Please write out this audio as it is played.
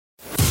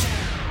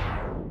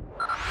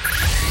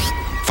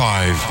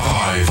5,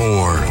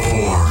 4,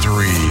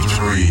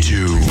 3,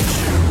 2,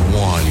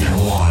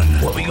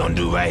 1. What we gonna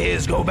do right here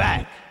is go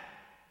back.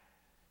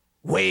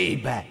 Way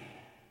back.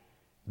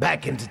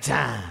 Back into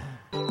time.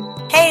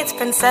 Hey, it's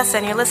Princessa,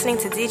 and you're listening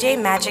to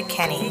DJ Magic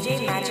Kenny.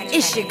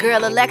 It's your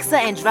girl Alexa,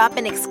 and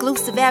dropping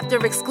exclusive after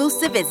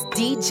exclusive. It's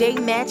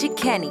DJ Magic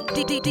Kenny.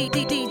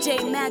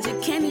 DJ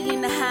Magic Kenny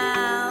in the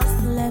house.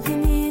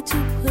 L'avenir est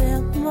tout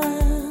près de moi,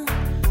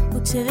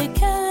 pour te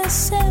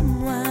caresser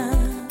moi.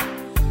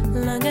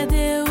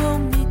 L'engader au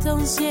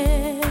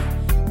mi-temps-ciel,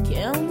 qui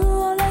en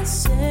nous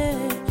laissé,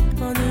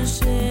 mon Dieu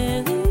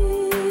chéri.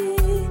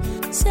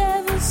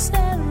 C'est vous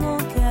seul mon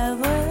cœur,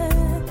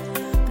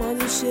 mon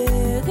Dieu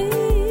chéri.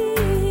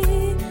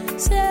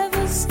 C'est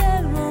vous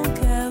seul mon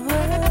cœur.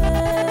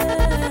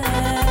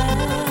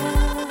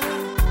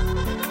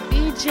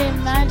 DJ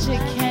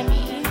Magic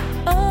Kenny.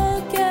 Oh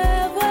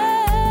cœur.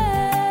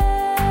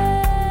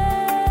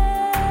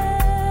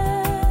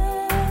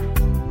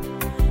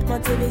 Moi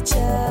te le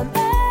chame.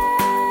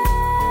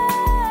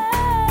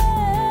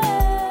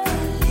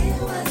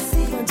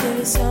 Moi te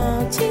le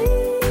senti.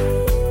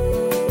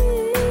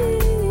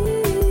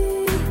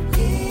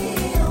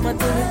 Moi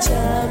te le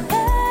chame.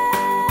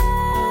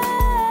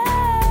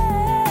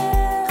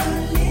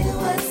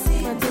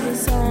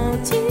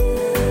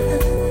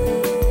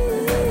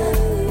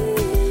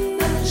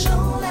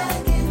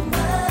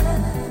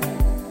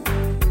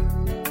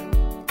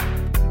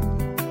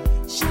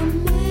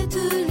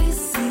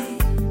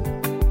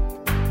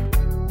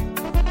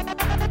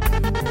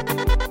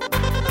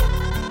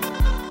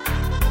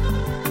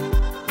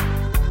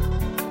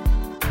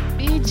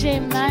 DJ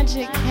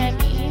Magic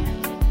Kenny.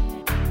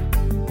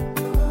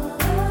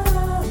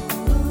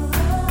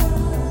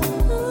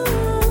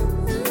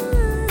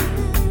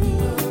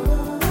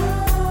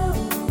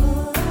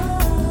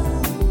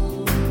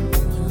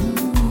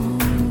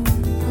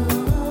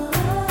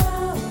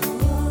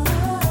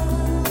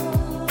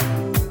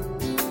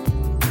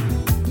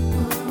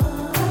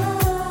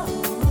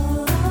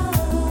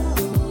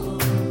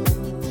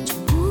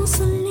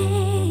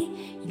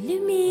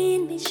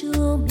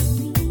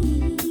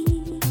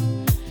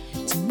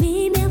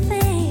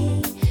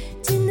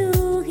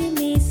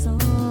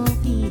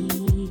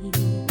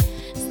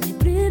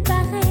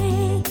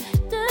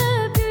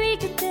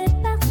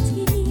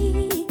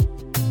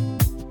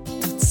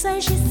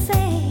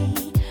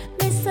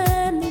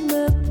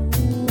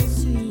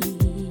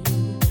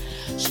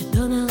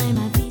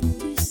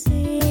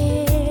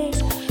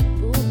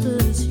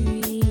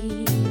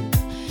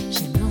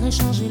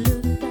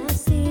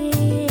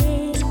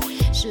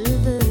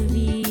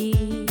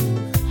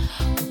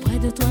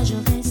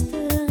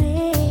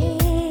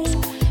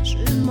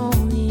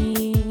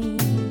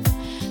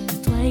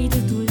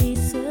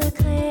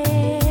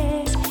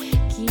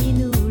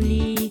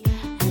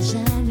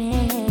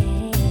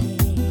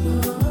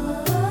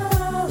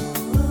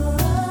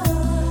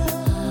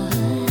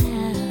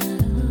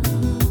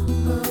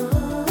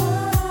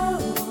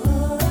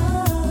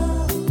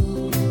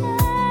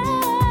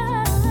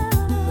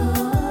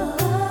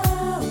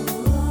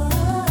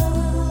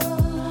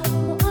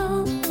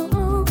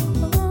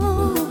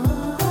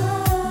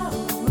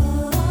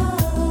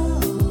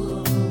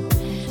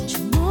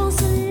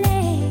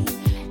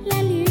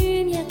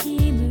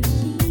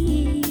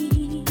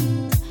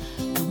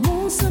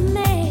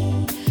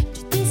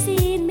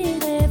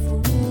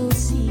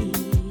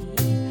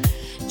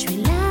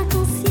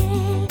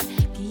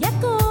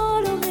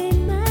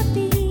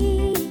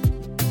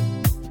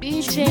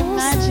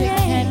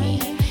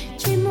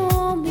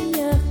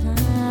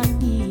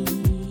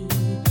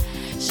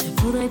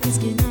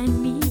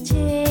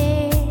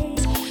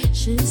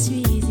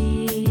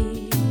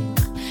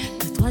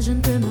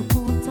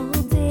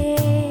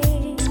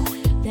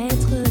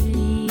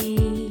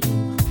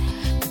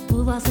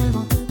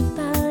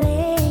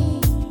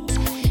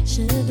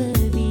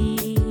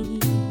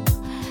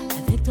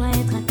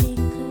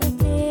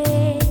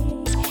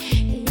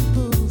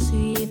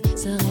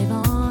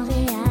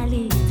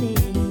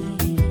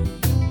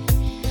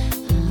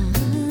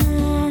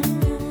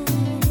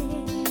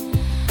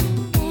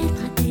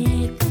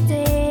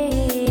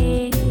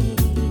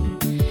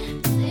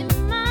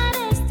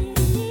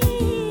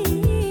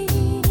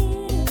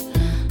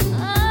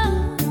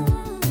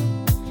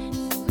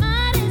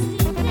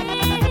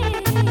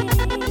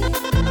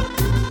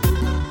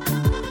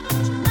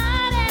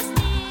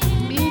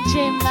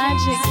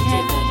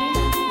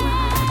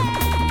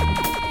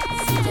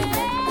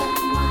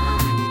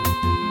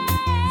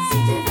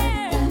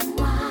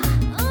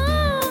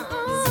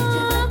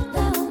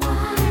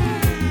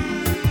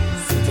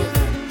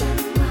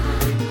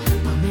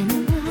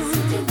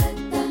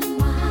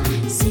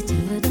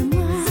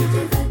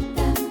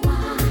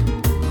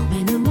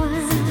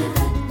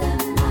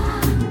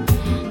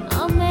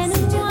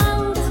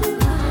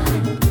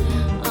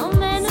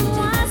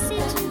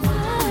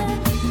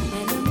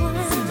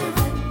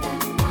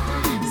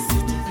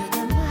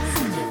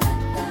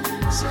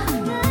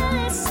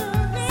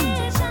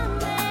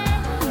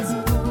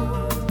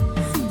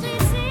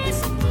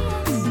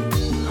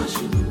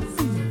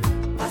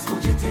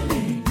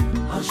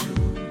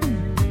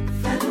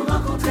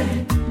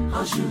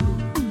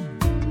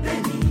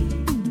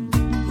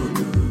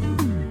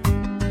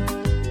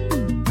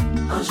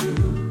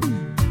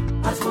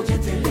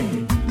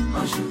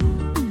 un jour,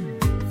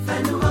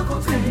 fais-nous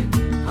rencontrer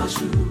un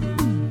jour,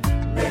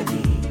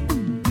 béni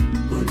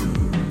pour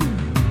nous.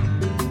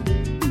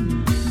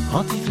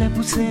 Antiflet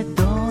poussé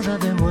dans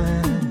jardin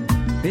moins,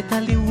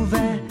 pétali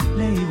ouvert,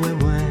 les ouais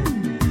moins.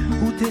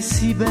 Où t'es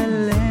si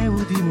belle,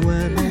 ou dis-moi,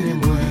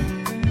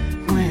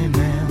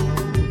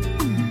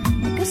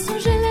 mais que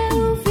songe les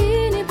ou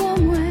vini pour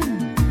moi,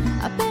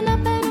 à peine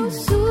ou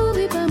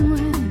souris pas moi.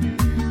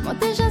 Moi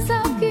déjà ça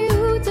qui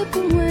ou te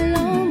pour moi,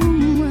 l'amour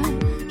moi,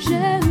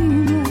 j'aime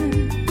moi.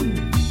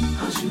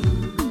 Un jour,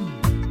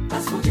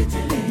 passe mon Dieu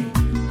télé,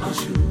 un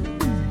jour,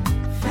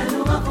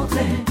 fais-nous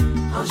rencontrer,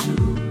 un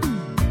jour,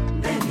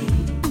 béni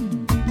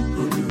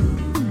pour nous.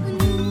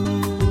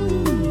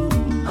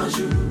 Un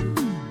jour,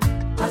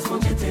 passe mon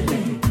Dieu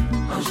télé,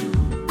 un jour,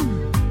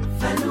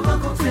 fais-nous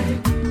rencontrer,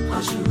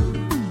 un jour,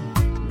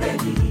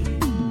 béni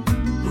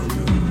pour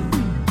nous.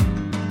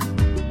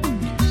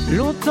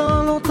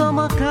 Longtemps,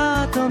 ma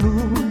carte en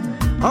nous,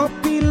 en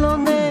pile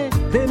on est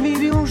des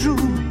millions de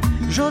jours.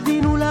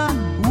 Jodi nous là,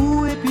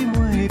 où et puis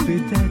moi, et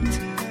peut-être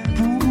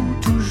pour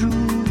toujours.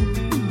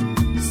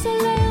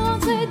 Soleil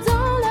rentré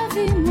dans la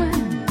vie, moi,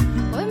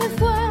 ouais, mes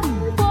fois,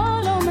 bon,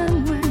 l'homme,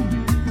 moi,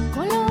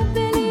 quand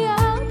l'embellit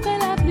après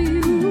la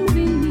pluie, ou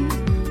vini,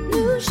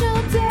 nous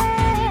chanter.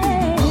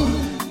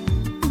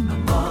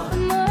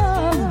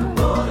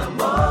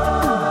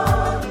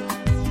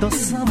 Dans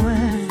sa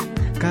main,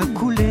 qu'a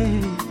coulé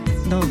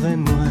dans 20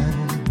 mois.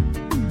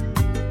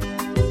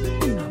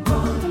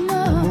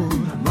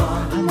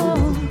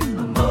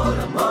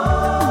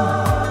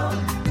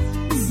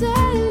 C'est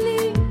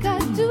lui qui a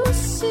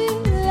douci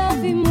la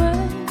vie, moi.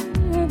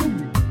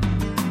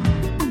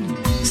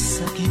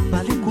 Ça qui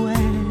pas les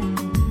couets,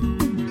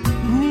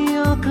 ni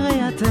un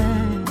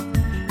créateur.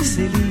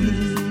 C'est lui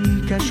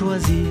qui a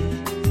choisi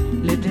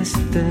les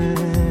destins.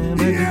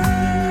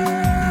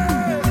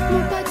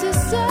 Mon pas te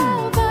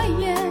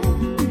surveiller,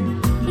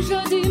 je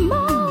dis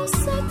mon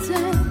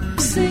satin.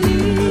 C'est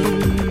lui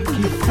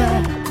qui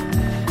fait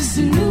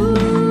c'est nous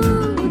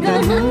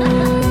d'amour.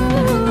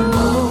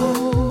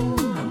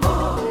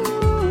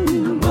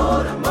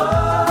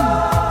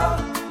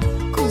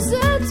 Cause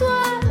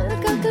étoile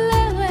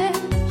qu'éclairé,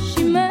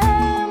 j'y m'aime.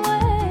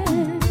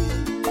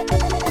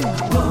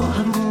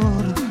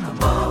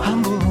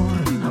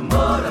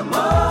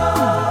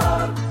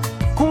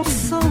 Qu'on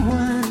sent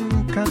moins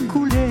qu'a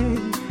coulé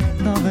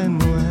dans 20 mois.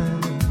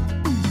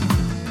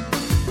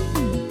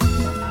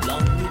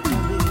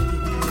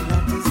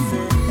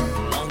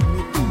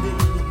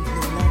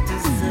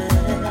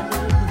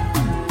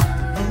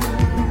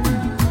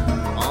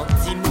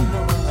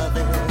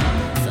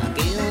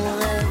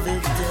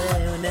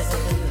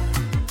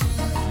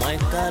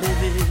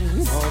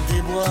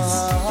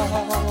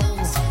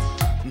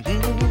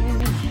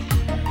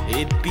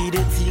 Et puis des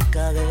petites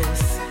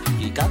caresses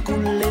qui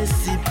coulent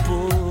si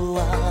beau.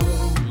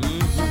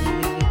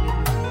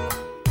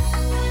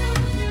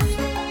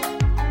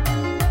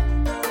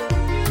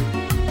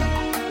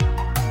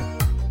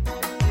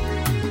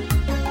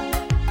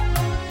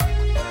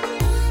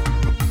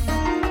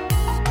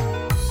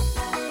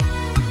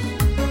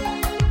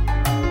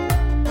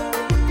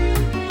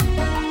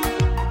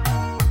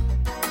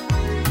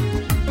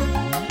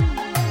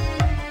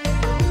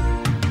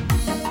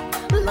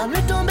 La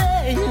nuit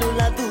tombée, nous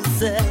la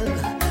douceur.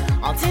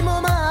 Un petit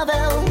moment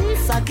avec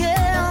ça qui est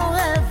un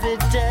rêve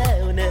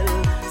éternel.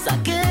 Ça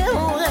qui est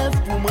un rêve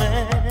pour moi.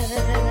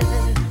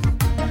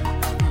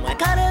 Moi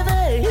qui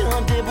rêve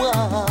en tes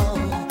bras.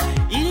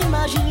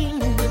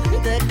 Imagine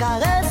tes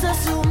caresses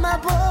sur ma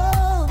peau.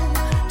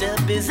 Tes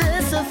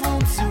baisers se font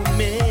sous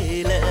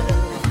mes lèvres.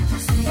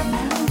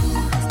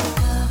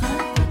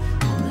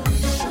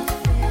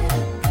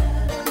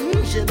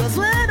 J'ai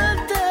besoin de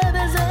tes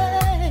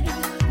baisers,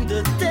 de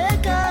tes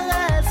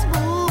caresses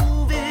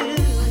pour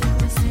vivre.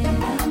 C'est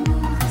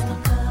l'amour, reste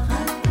encore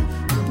un peu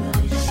pour me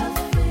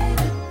réchauffer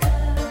le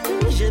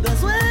cœur. J'ai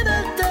besoin de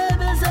tes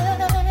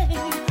baisers,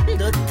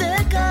 de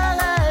tes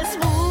caresses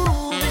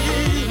pour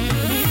vivre.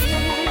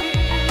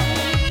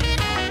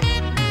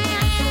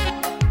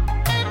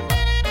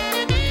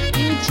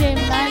 DJ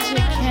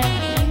Magic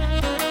Kenny.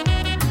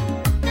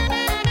 Dans tes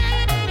bras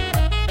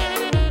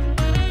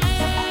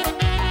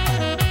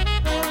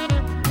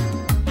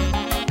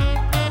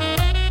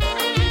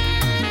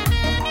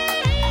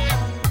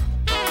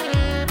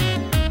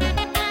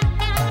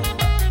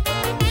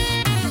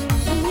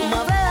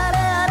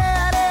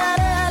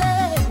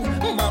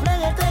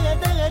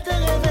toute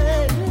la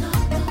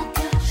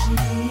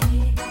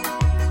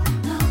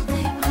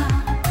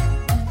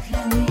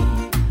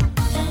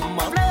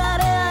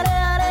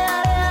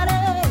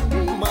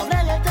nuit.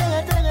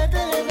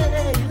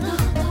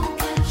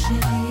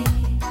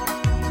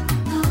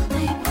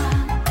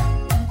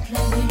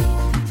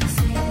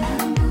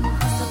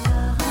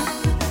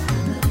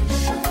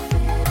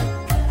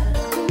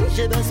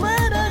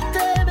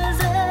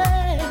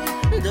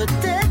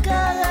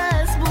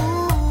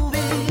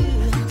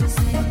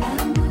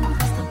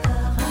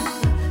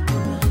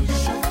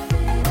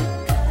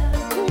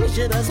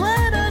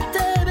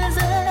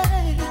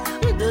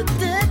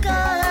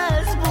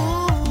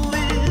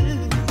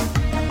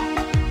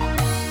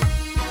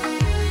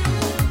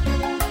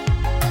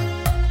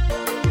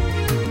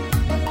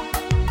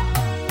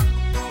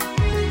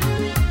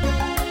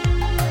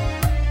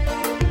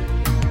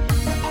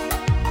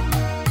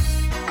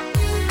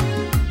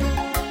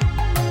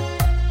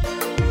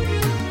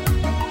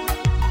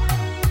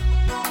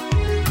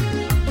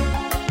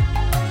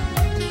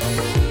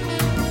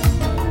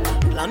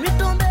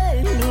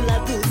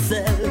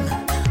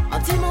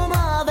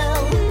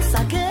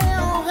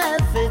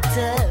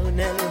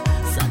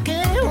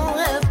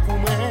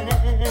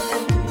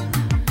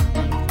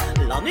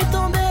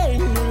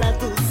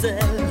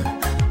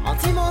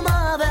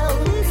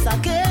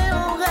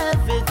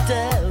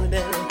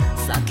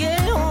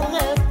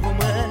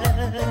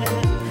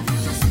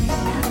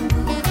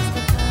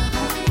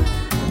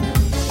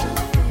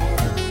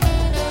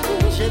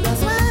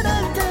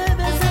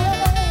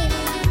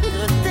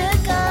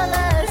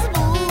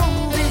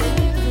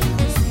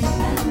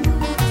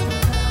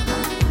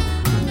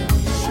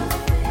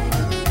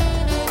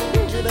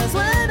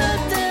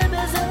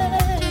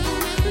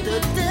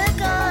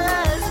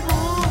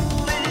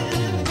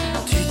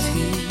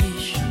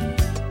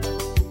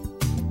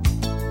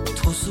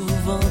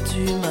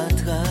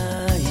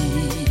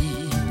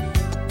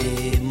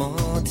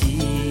 menti.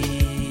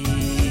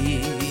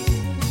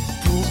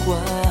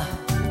 Pourquoi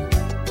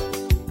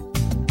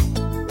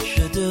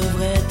je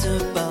devrais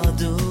te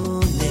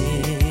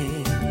pardonner,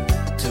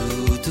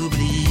 tout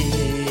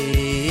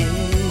oublier?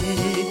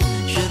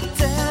 Je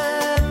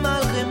t'aime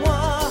malgré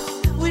moi,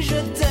 oui je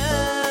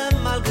t'aime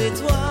malgré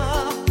toi.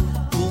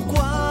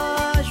 Pourquoi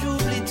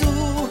j'oublie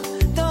tout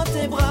dans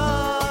tes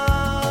bras?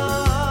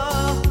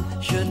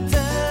 Je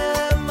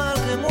t'aime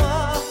malgré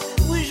moi,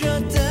 oui je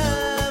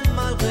t'aime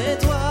malgré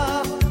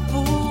toi.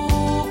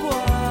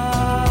 Pourquoi?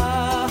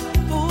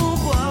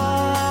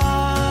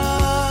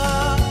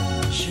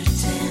 Je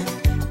t'aime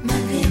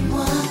malgré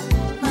moi,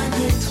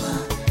 malgré toi.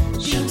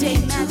 DJ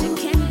Magic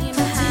Kenny in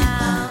the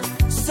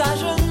house. Ça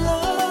je ne le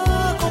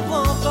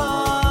comprends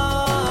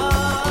pas.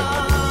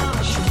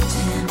 Je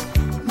t'aime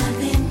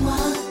malgré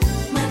moi,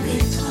 malgré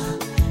toi.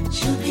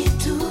 J'oublie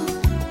tout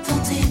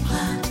dans tes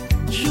bras.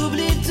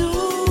 J'oublie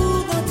tout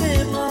dans tes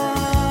bras.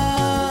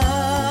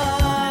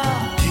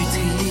 Tu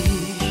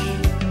triches,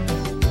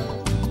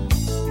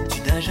 tu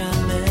n'as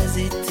jamais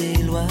été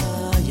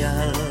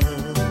loyal.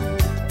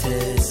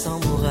 T'es sans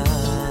morale,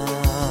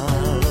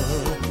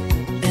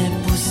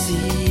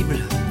 impossible.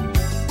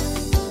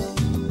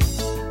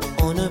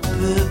 On ne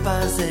peut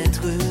pas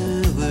être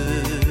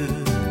heureux,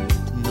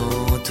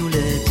 non tous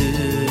les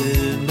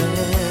deux.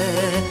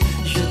 Mais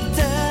je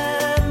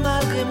t'aime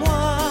malgré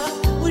moi,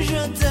 oui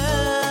je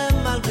t'aime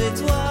malgré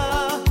toi.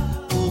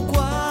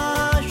 Pourquoi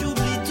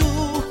j'oublie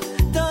tout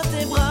dans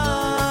tes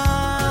bras?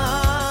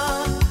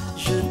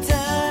 Je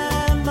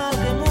t'aime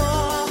malgré moi,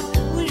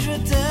 oui je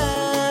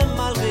t'aime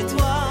malgré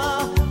toi.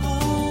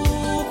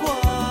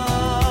 Pourquoi?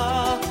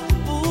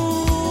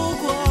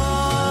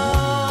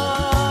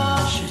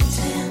 Je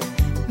t'aime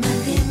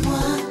malgré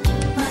moi,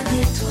 malgré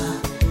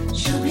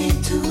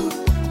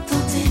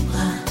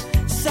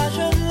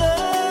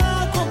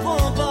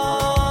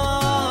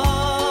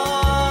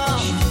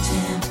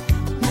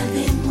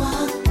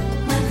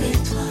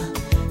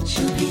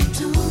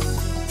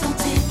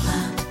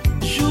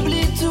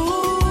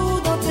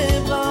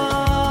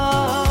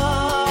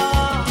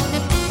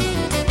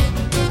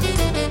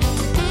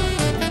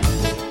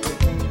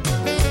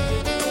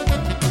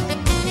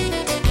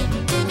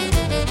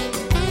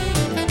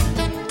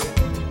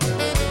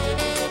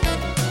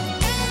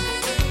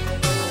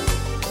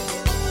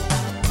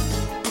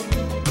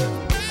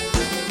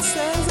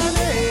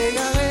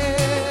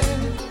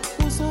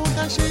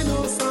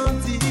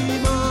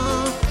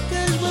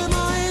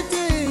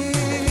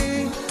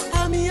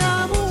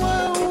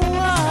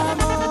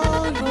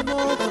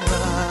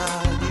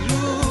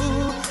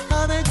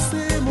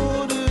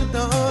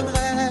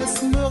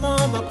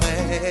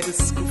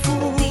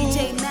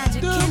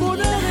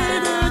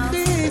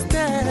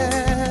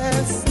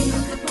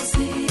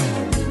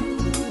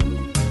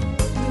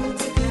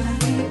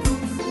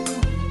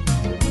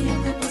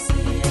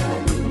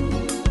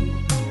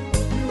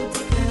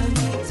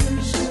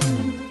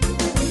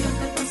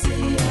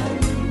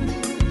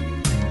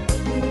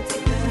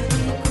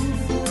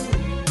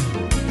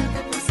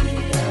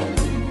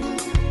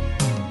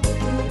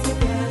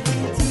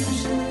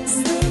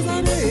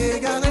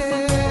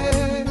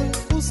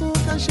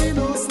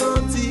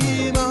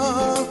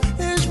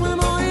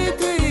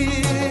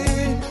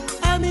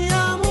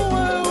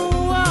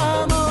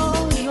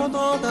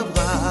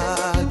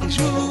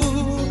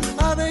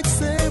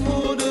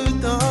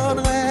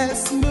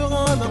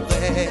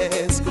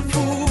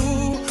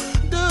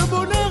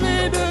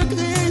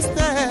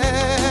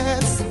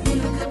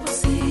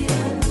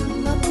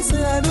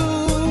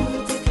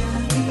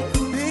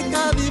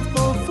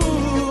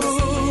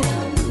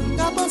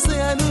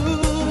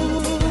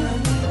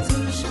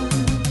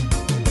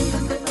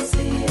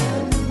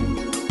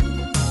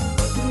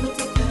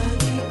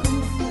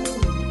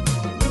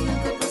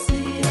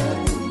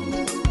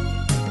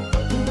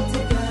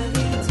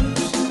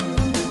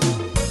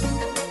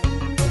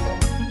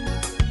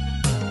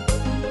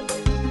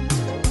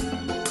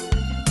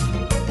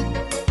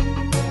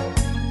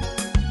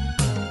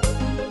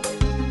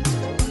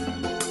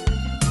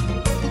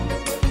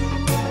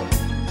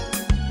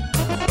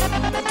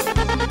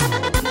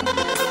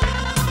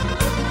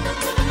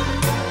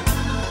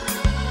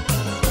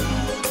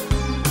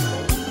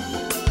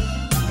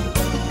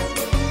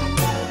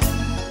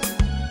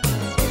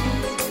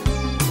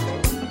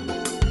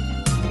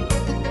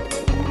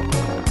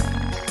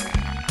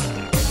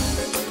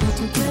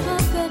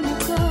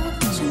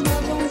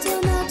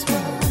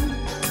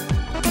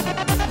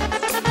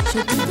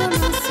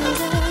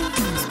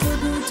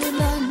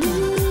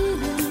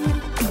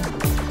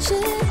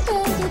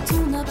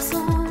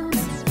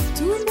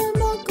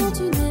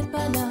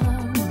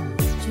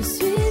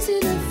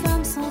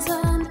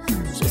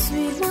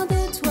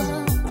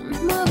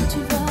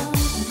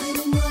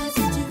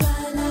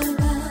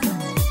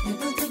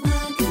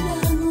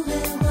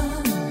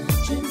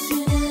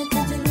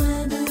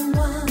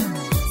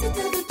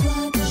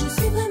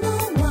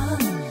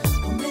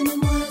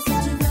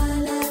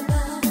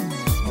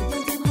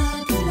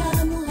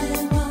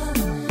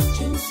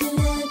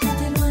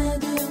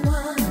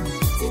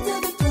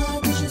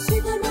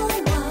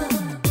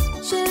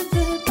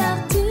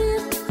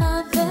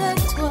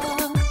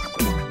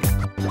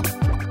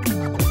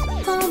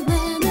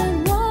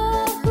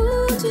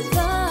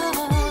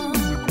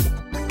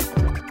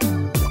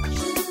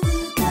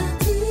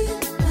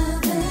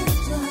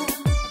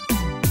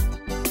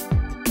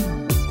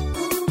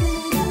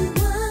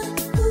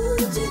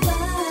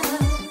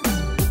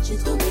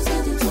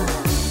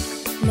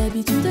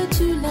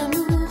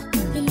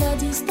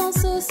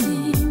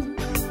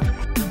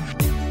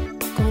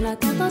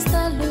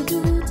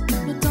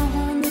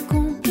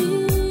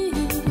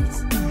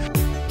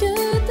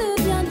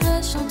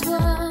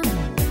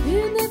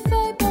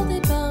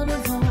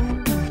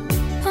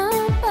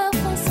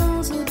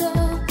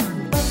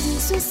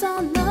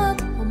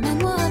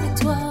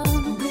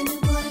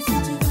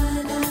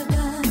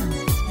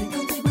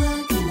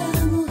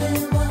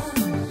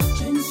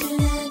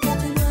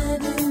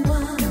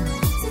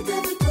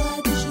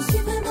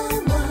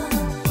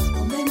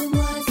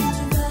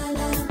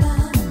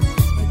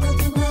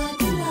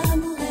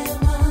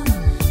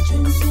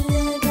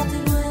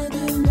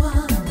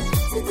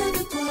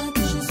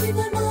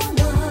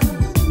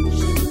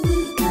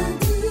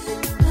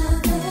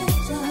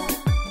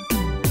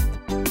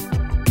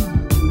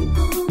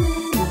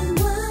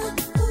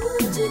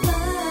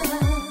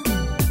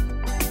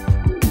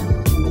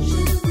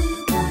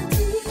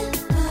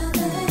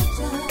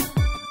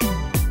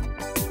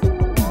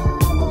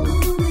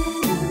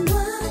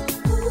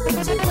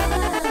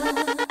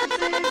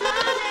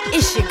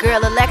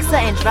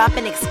and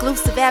dropping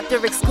exclusive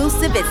after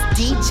exclusive. It's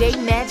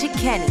DJ Magic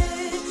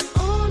Kenny.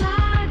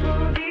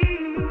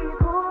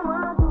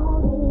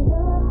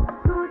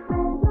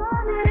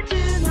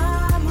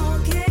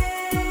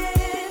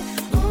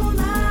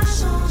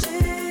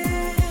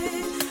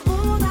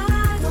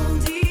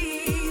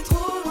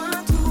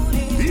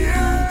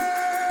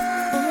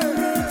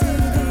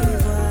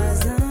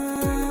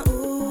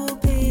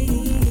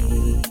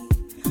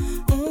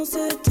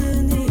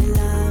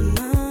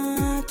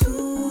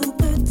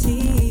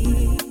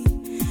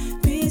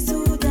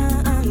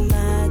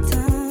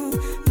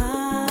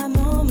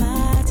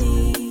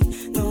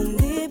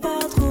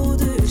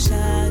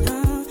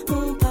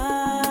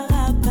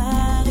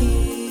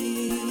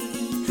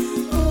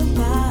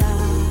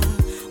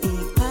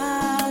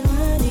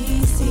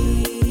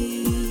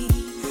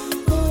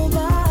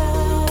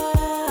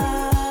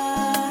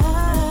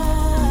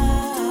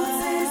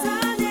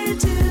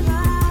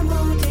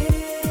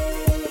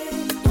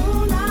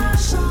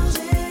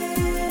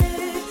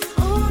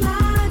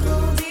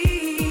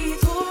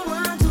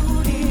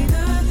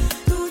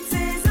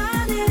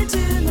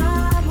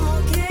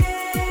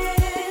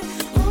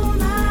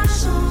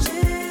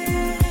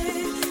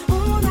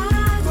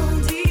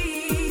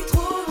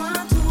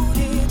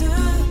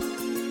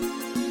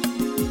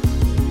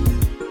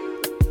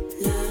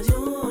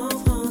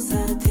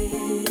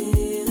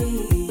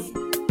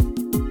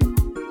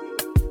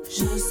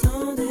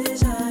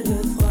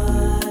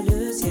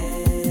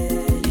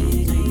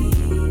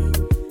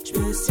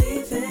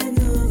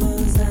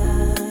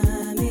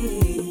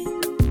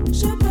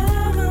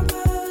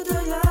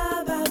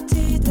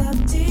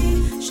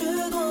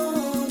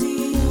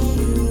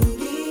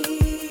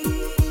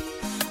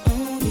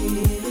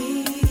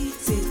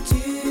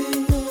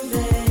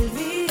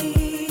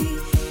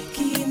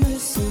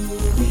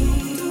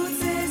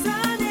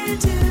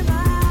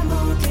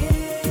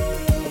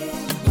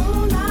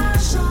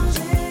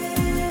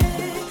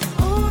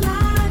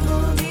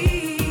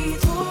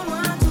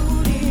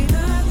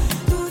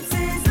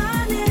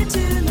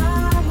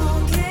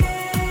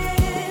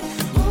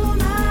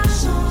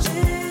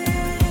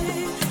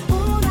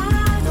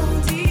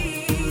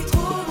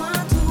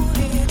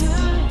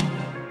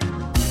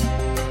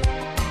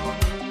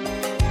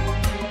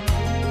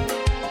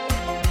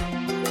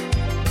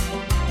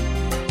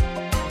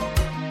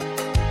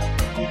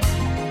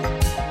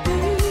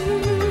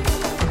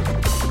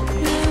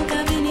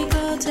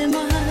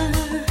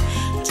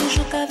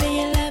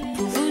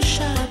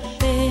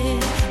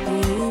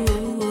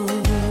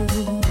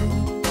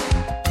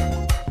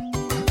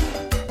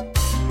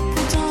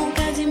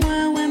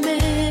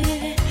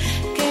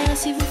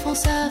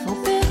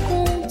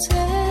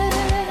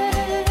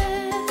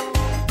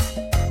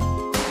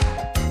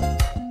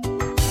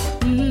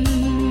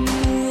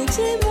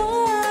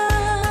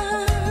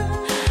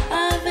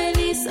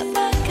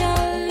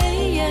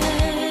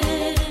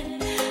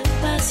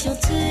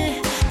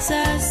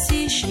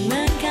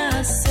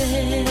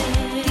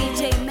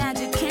 DJ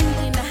Magic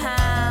Kenny in the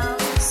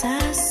house.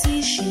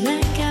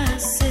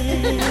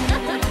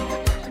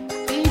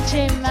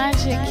 DJ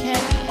Magic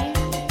Kenny.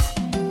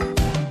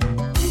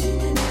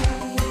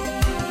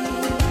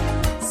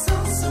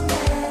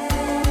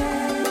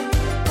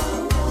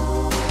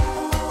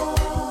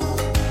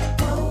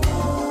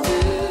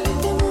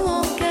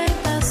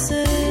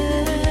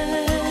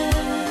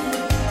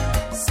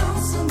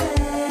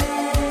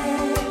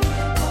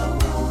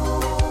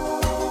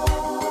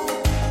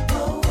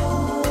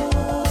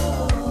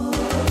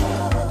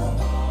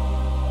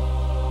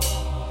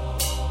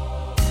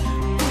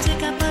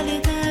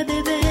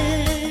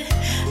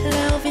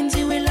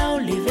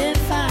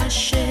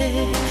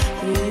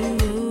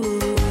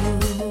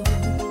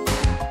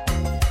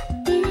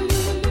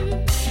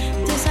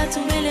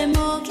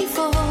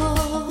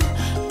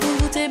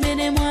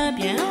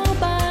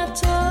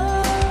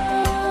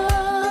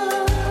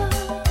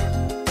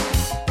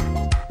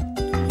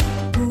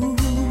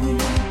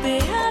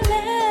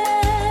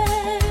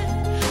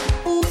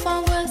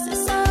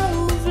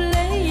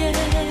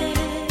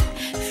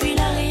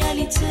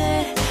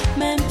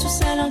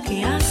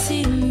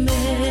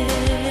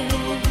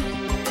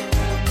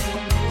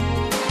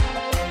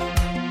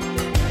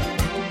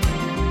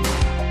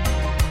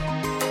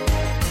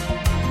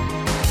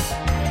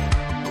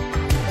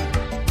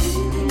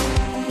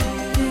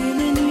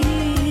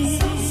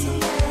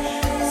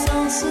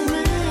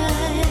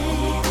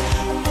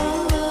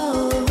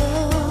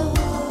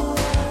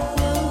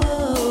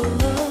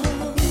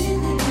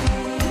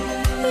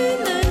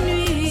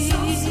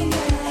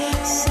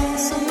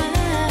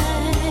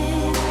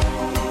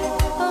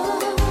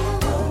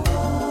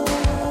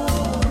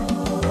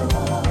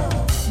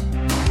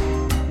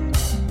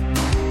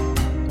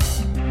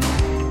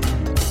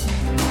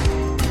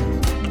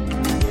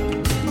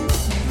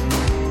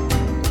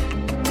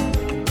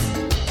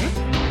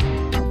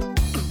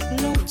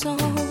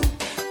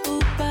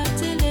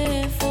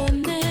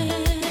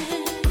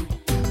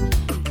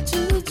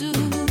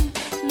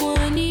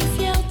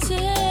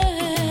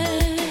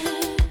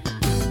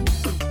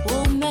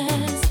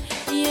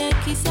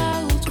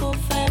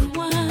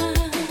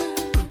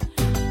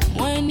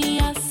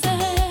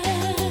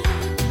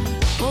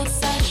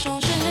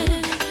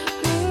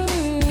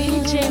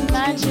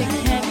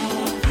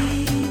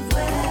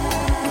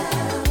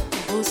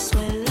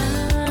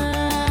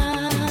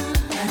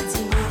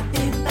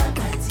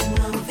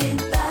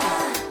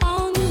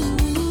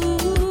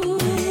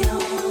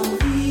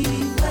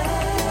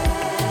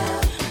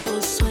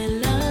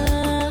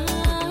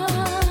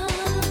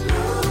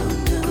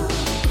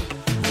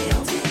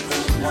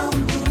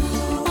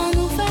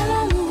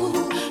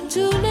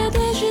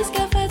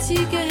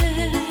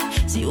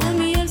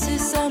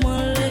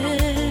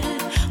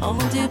 En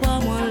tes bras,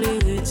 moi,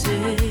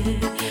 l'héritier.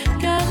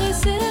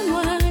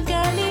 Caressez-moi,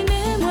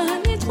 câlinez-moi,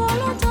 ni trop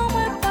longtemps,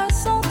 moi, pas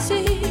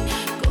senti.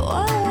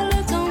 Quoi, on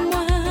le temps,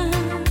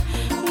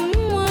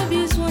 moi,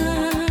 besoin.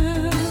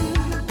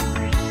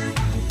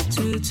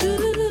 Tout,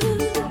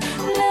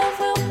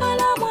 lève pas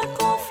la moi,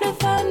 gonfle,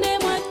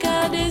 fanez-moi,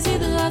 car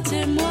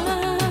déshydratez-moi.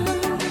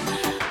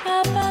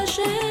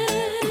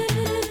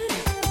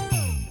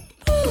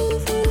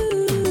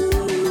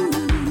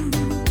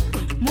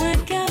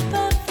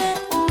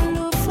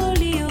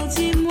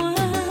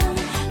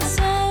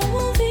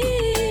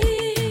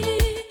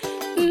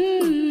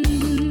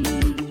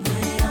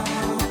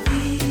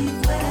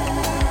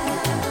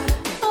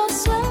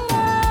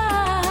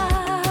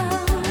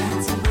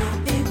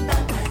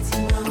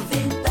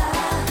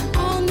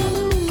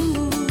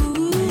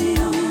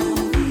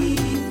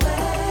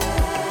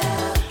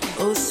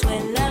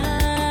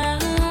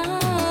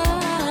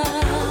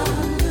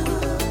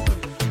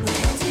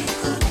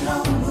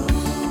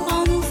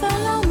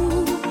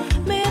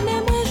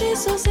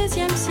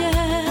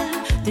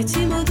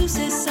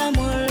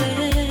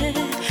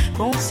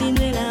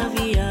 Continuez la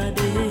vie à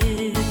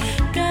deux.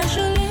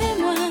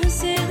 Cachelez-moi,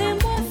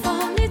 serrez-moi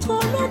fort. Ni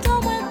trop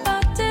longtemps, moi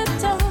pas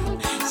t'étendre.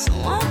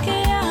 Son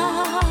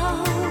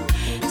accueillant,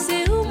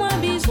 c'est où moi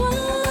besoin.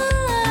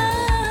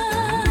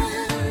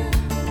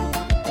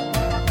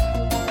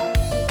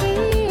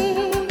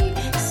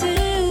 C'est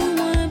où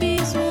moi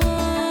besoin.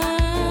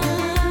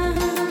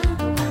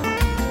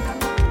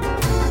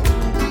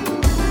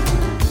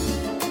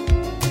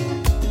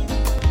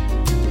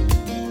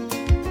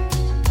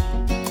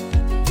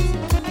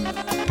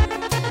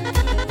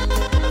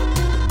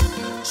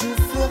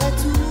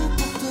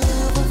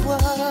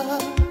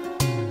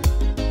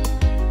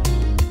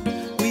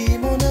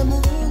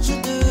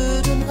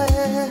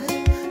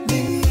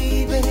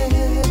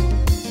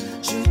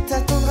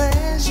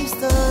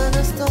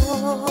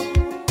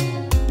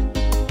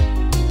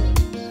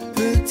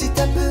 Petit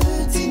à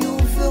petit nous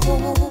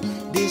ferons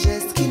des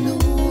gestes qui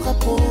nous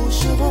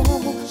rapprocheront.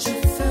 Je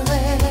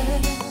ferai,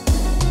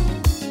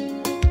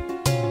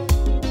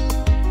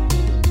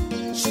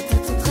 je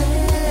t'attendrai.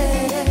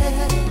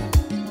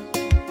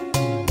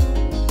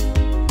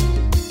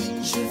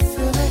 Je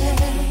ferai,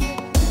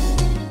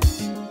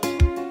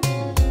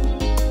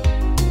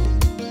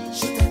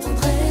 je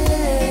t'attendrai.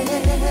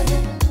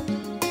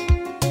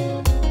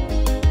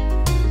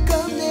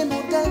 Comme des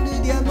montagnes de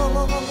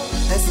diamants,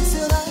 ainsi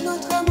sera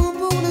notre amour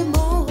pour le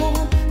monde.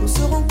 Nous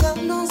serons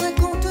comme dans un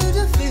conte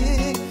de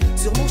fées.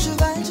 Sur mon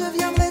cheval je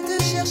viendrai te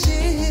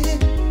chercher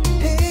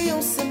et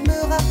on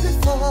s'aimera plus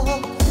fort.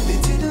 Les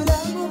dieux de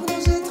l'amour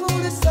nous jetteront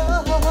le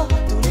sort.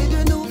 Tous les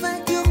deux nous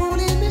vainquerons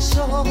les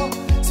méchants.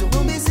 Sur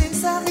nos baisers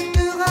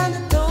s'arrêtera le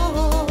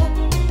temps.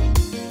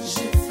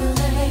 Je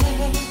ferai,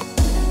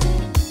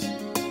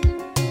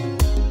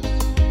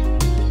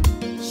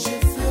 je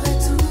ferai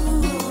tout.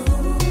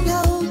 Là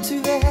où tu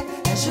es,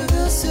 là je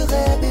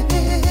serai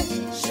bébé.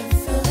 Je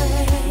ferai,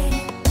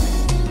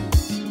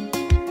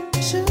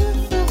 je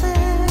ferai,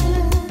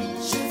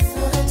 je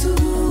ferai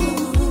tout.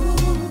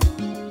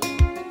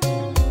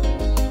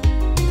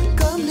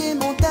 Comme les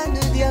montagnes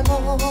de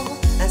diamants,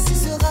 ainsi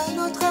sera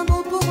notre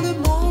amour pour le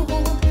monde.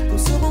 Nous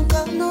serons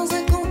comme dans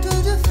un conte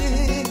de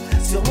fées.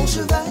 Sur mon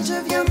cheval je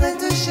viendrai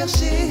te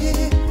chercher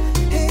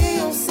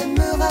et on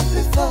s'aimera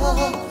plus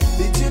fort.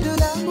 Les dieux de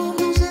l'amour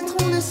nous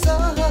jetteront le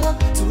sort.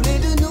 Tous les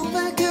deux nous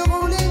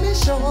vainquerons les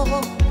méchants.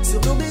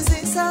 Sur nos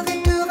baisers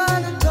s'arrêtera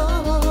le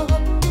temps.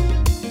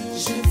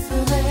 Je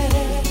ferai,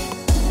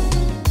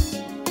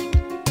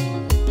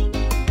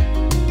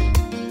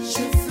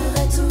 je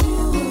ferai tout.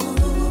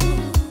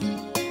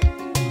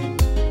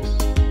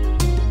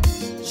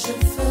 Je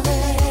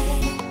ferai,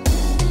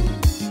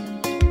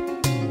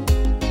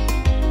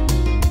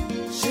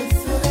 je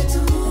ferai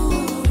tout.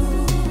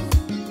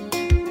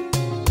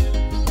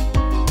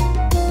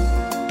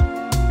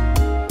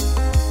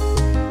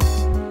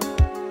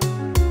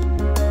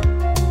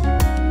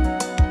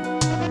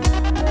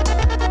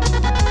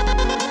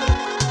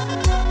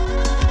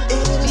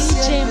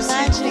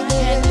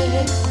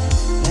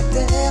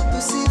 La terre peut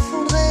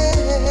s'effondrer,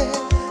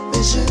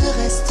 mais je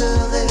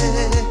resterai,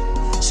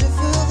 je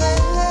ferai.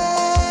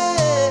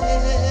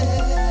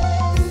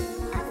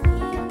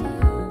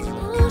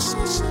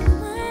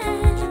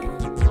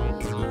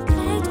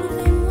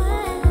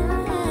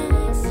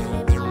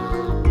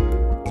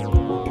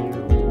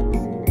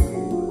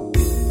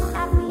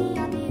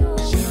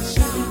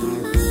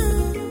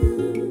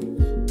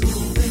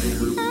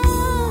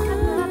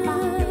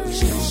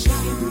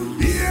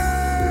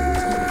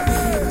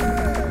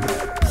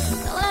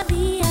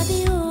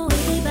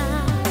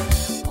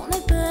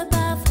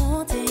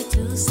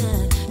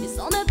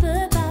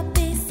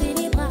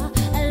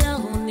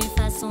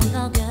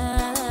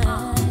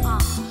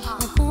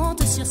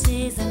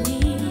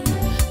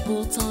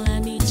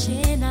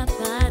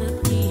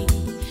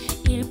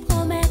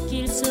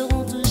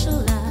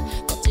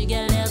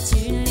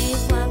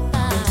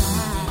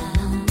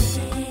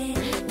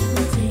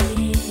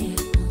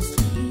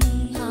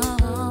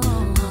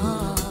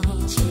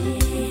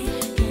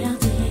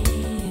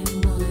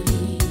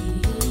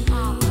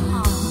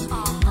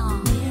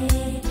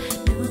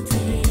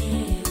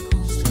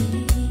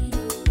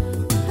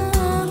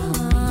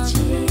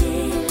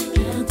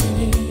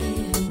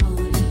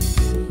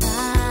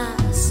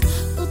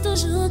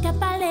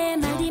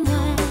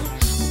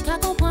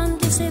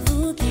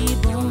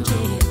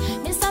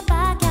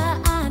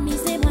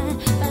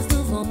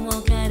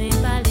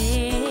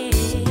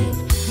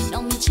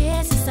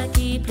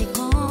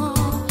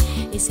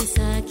 c'est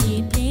ça qui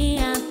est plus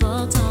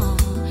important.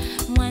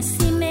 Moi,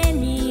 si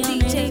many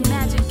DJ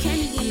Magic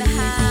Kenny in the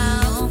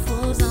house.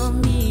 Faux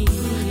amis.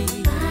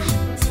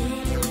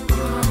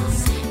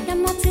 Y'a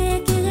mon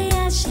thé qui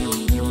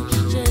réagit.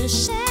 Je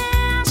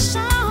cherche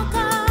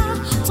encore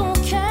ton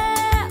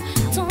cœur,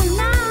 ton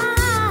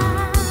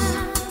âme.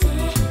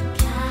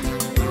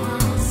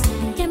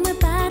 Qu'aime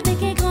pas dès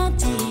qu'il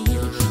grandit.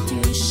 Tu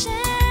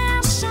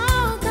cherches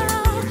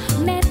encore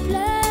mes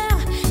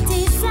pleurs,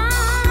 tes âmes.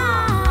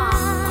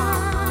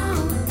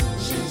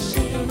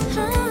 Chercher,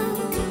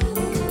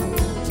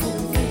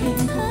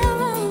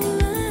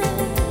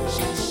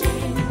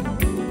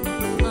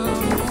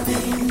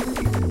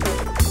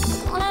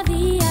 dans la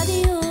vie, y a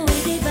des hauts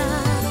et des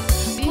bas.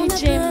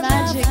 DJ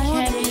Magic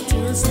Kenny.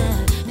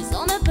 Mais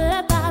on ne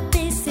peut pas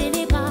baisser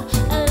les bras.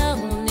 Alors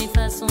on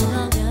efface son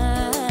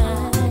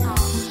langage.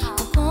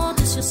 On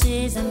compte sur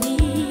ses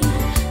amis.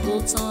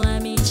 Pourtant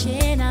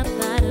l'amitié n'a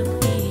pas de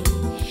prix.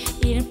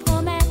 Ils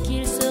promettent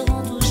qu'ils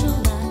seront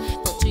toujours là.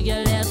 Quand tu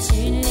galères, tu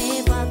ne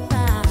les vois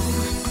pas.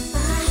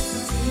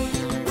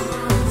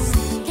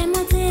 Quel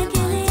matin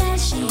qui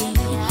réagit.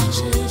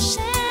 Je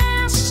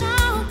cherche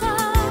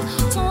encore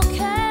ton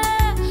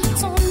cœur,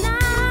 ton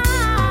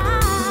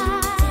âme.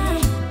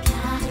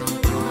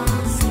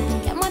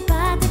 Qu'à-moi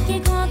pas de qui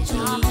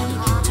grandit.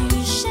 Tu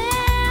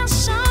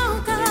cherches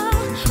encore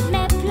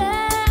mes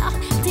pleurs,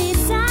 tes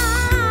âmes.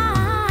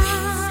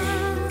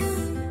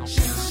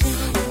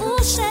 Ou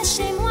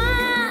cherchez-moi,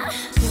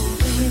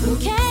 ou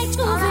qu'est-ce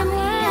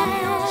trouvez-moi.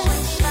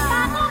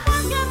 Pas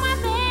comprendre que moi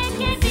t'ai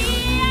dit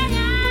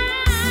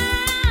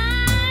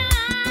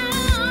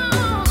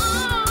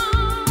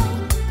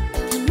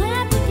moi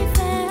peut qu'il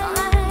faire.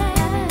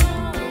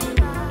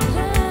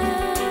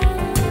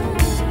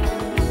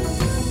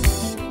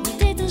 On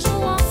était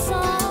toujours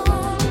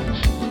ensemble.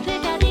 On t'est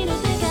qu'à dire, on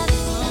t'est qu'à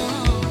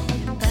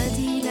dire. Pas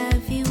dit la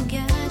vie ou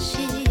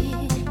gâcher,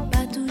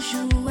 pas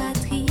toujours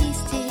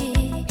attristé,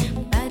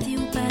 pas dit ou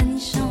pas ni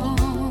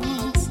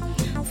chance.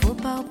 Faut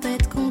pas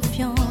perdre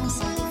confiance,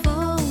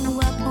 faut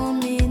apprendre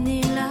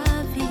mener la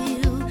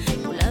vie,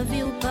 ou la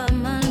vie ou pas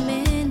mal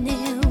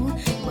mener.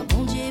 Moi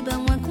bon Dieu, bah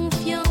moi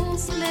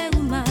confiance, mais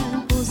ou mal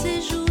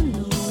poser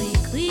genoux et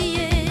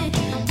crier.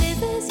 Des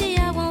baisers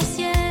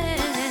avant-ciel,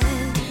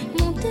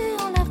 monter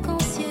en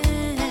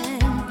arc-en-ciel,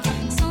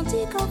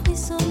 sentir qu'on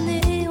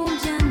frissonner en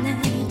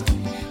bien-être.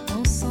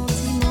 Mon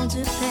sentiment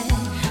de paix,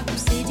 où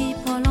c'est dit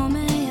pour l'en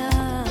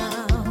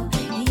meilleur.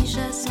 Et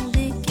j'asson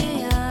des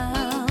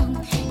kéas,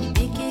 et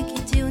des kéas qui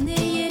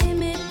tionnaient,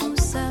 mais pour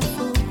ça,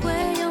 faut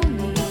croire en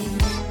lui,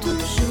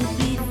 toujours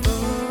plus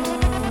fort.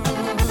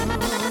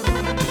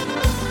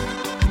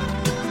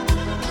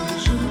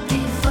 Toujours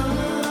plus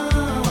fort.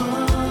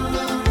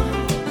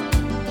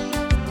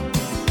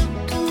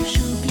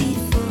 Toujours plus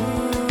fort.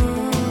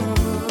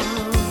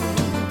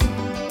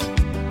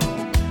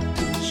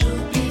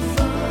 Toujours plus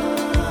fort.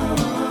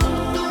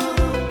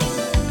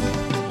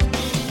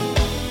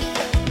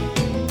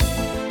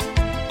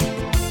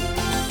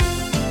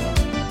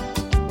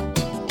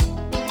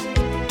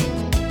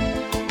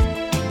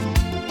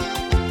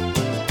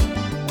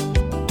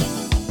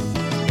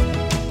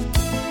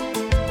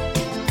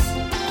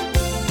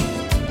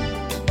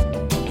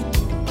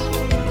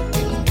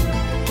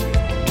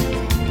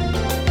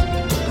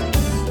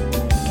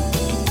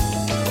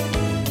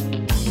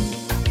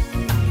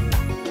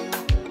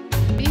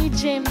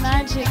 DJ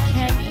Magic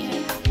Kenny.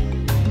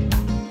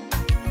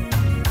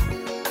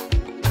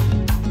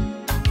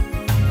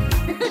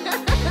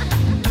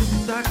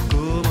 Tout a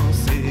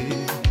commencé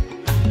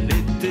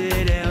l'été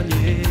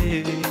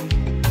dernier.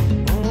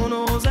 On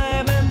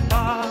n'osait même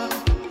pas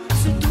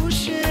se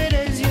toucher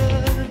les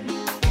yeux.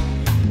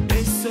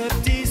 Et ce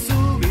petit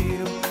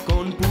sourire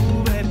qu'on ne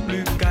pouvait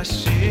plus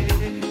cacher.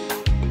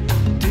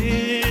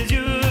 Tes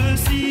yeux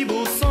si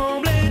beaux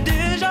semblaient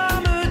déjà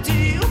me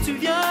dire tu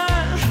viens.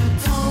 Je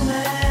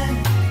t'emmène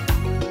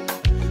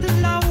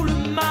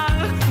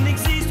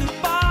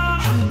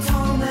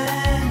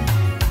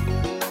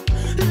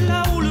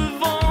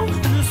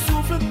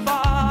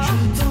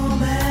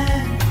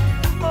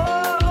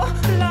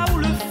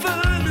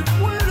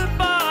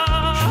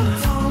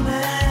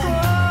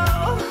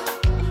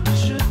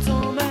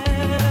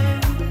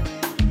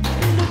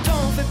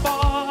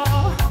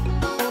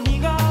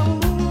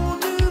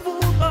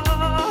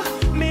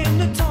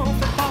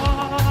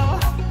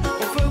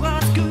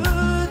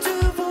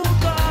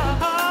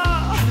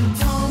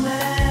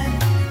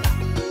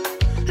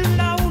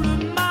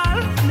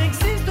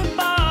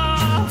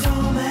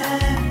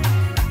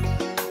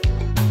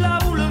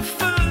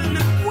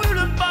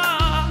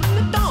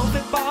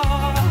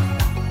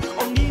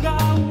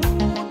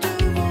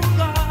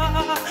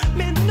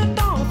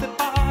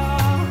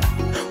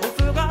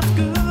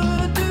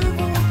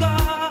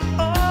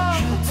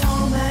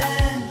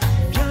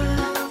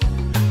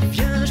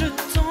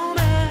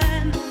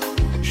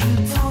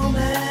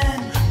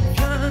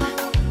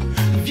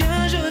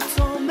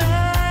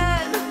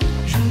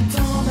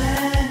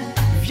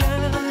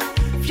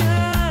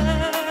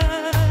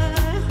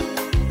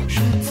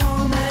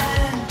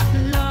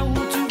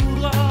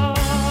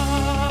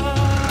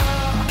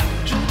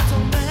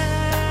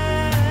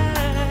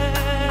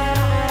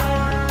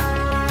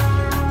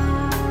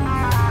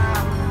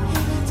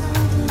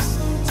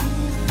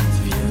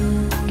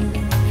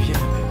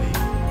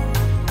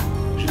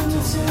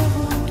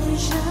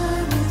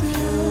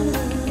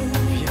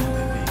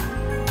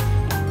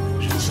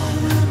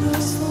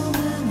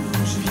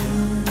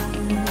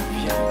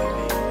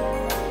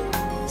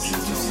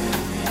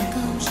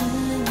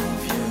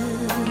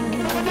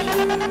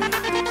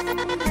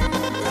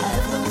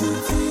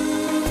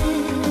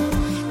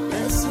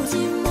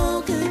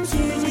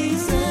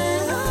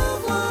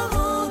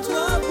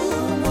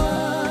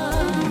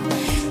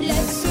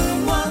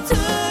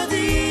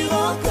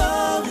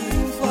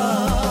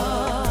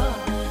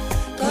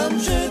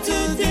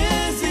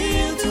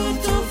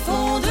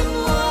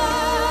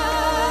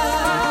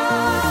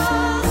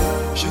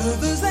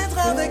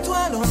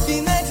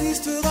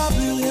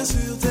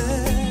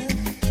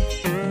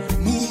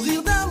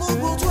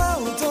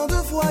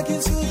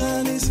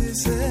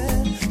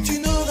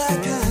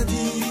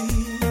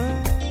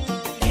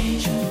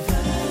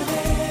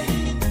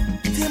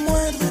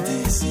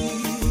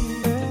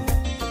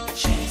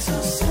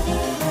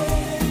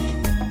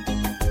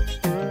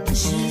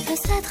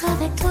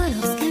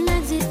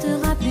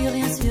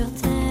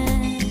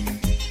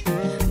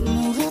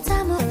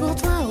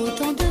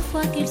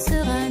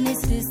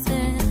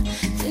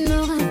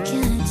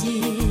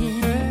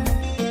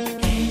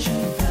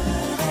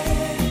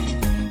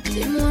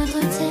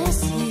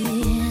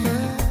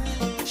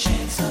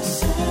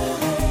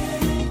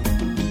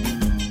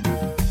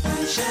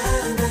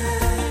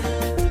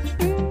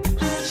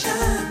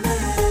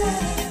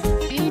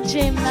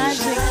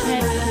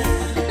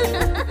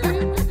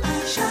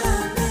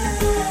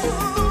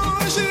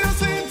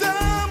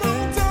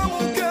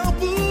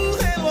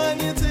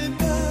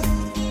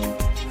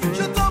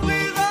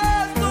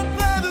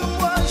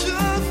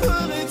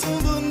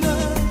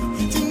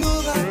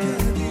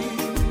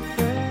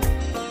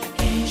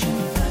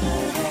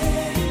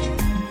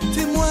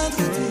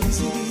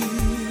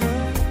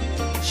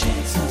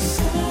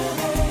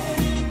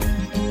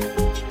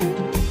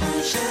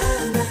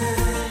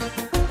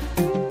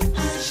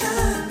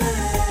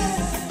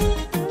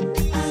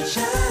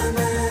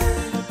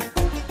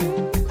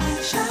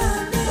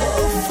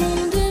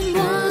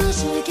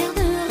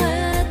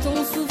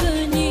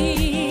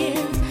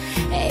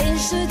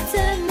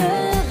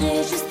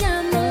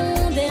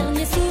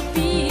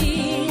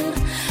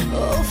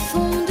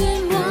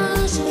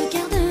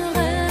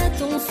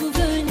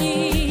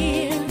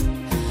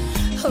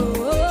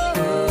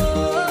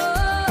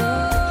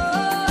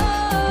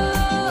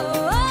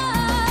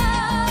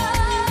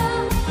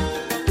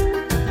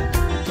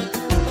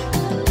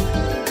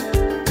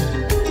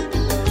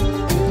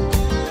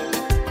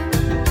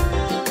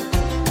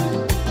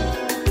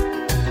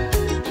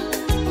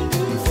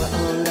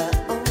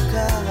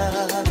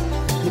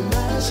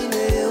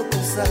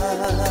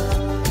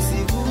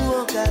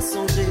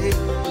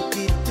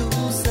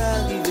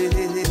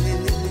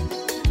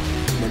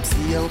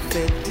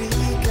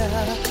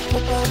faut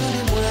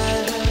pardonner-moi.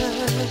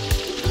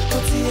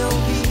 Quand il y a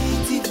envie,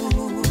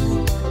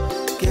 dis-vous,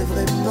 qu'est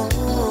vraiment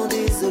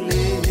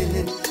désolé,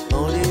 désolé,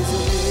 envie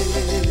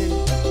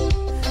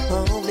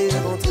de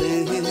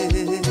rentrer,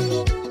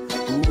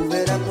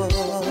 ouvrez la porte,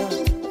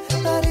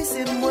 pas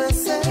laissez-moi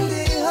seul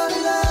dehors.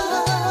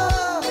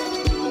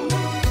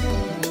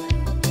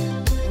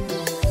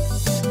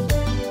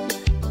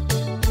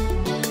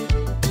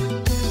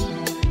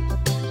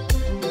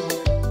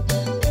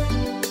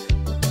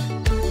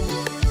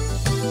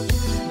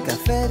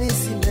 Café des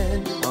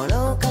semaines, en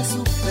l'an qu'a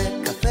souffert,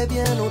 café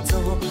bien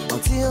longtemps, en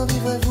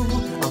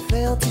vivre-vous, en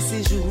fait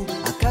anti-séjour,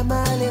 à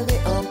Kamaléré,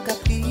 en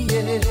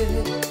Caprier.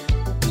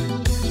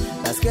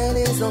 Parce que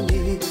les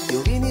amis,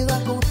 ils viennent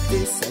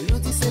raconter, ça y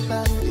dit c'est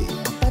parlé,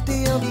 en pâté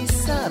en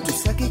ça, tout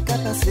ça qui a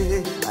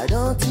passé, à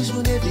dans 10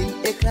 journées viennent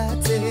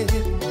éclater.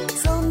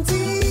 Sans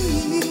dire,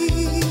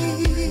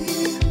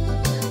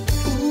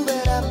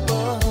 ouvrez la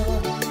porte,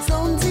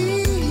 sans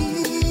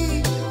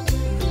dire,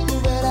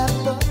 ouvrez la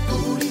porte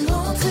pour y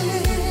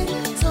rentrer.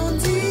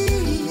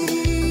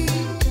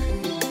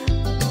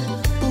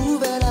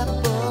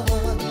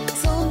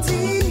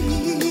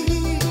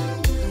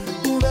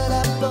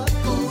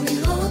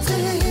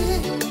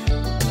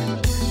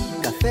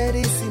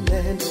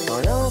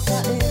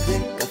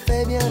 Café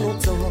bien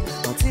longtemps,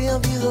 entier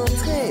envie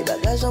rentrer,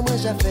 bagage en moi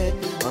j'avais,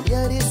 en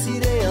bien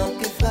décidé, en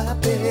que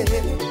frapper.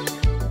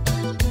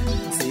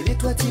 C'est les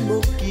toi Timo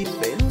qui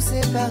fait nous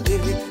séparer,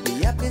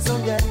 mais à présent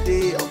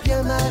gâté, en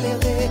bien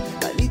malheureux,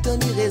 pas ni ton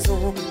ni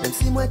raison, même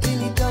si moi t'es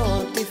ni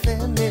temps, t'es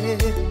fermé.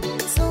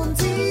 Sans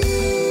dire,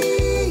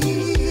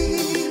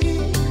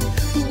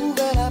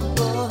 ouvrez la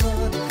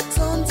porte,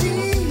 sans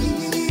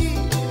dire,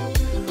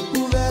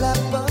 ouvrez la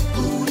porte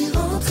pour y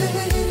rentrer.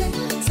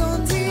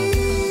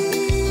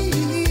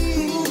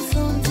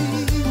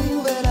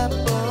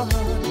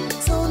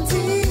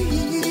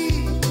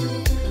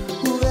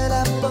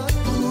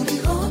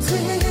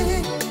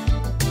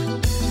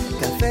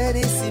 Café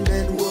des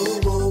semaines, wow,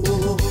 wow,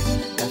 wow.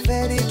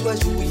 Café des 3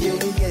 juillet,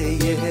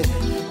 yeah, yeah.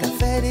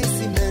 Café des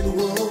semaines,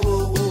 wow,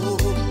 wow, wow.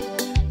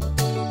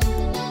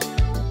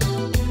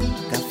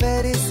 Café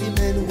des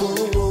semaines, wow,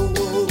 wow,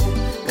 wow.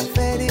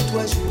 Café des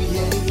 3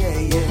 juillet,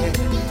 yeah, yeah.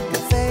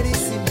 Café des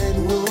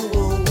semaines, wow,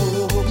 wow,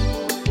 wow.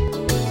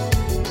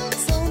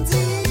 Sans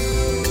dire,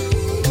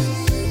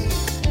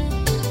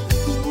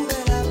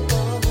 ouvrez la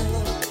porte,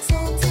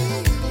 sans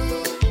dire,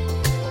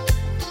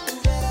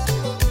 ouvrez la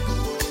porte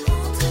pour y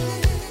rentrer.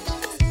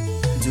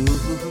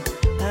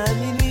 À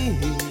minuit,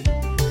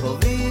 faut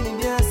venir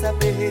bien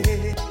saper.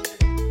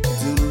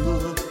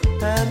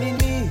 À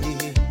minuit,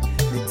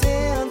 l'été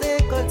en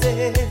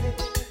décolleté.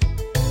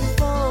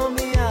 Pour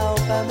m'y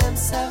pas même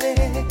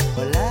savoir.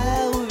 Voilà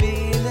où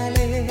vient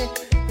aller.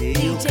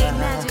 DJ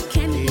Magic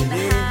Kenny in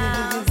the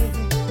house.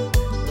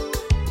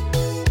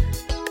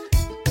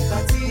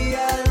 Parti à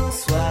la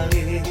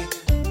soirée,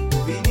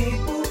 venir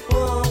pour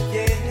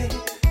pompier.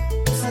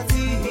 Pour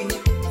sentir,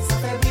 ça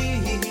fait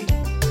briller.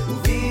 Pour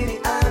venir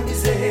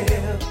amuser.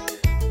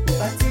 Pour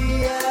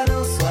partir à la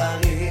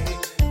soirée,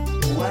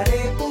 pour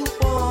aller pour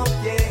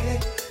pompier.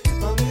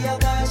 Pour m'y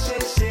avoir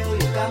cherché où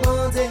il a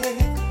commandé.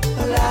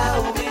 Là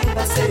où il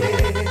passait.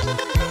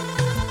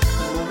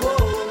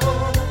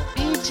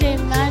 DJ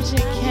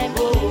Magic Kenny.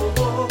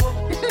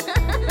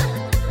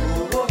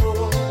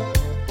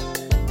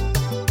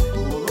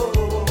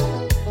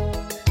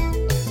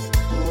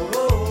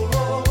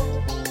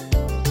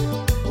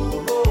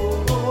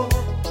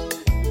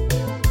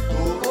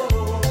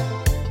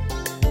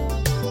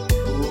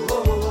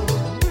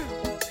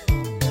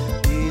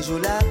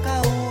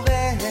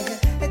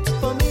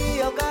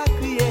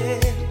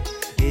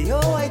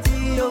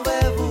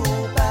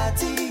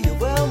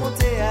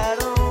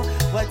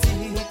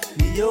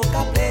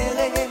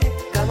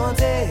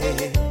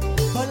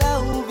 Voilà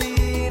où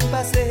vient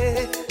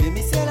passer. Les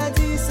missiles a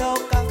dit ça au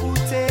cas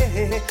fouté.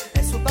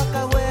 Elles sont pas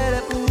qu'à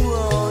pour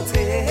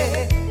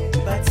entrer.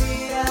 Parti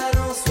à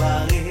nos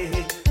soirées,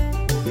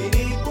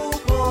 vini pour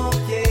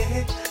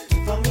pompier.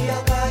 Toute famille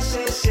a pas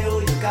cherché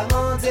où il a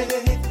commandé.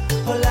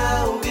 Voilà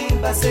où vient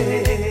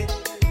passer.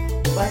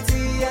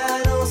 Parti à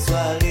nos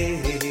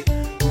soirées,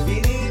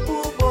 vini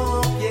pour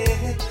pompier.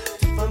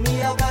 Toute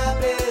famille a pas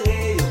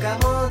péré, il a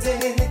commandé.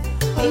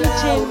 Voilà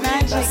où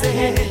vient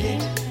passer.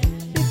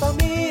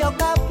 Famille en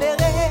cap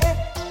pléré,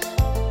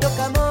 donc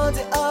à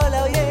monter oh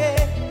là yeah.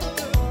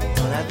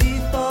 Dans la vie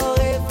faut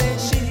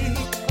réfléchir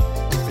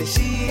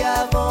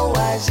avant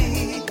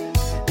d'agir.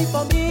 Les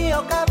familles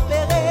en cap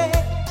pléré,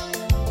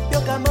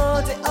 donc à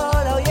monter oh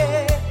là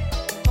yeah.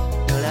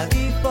 Dans la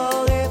vie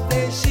faut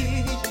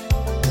réfléchir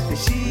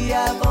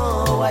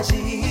avant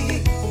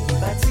d'agir.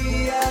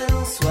 Parti à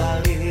nos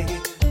soirées,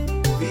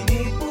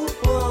 fini pour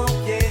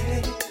pompier,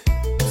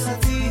 pour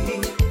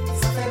sentir,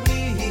 ça fait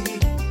briller.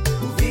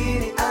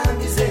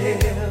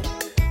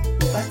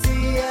 Parti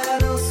à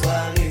nos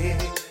soirées,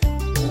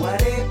 ou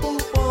aller pour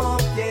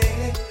pompier.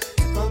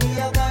 Comme il y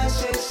a pas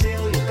cherché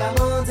où il a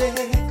commandé,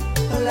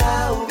 là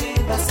où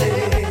il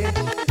passait.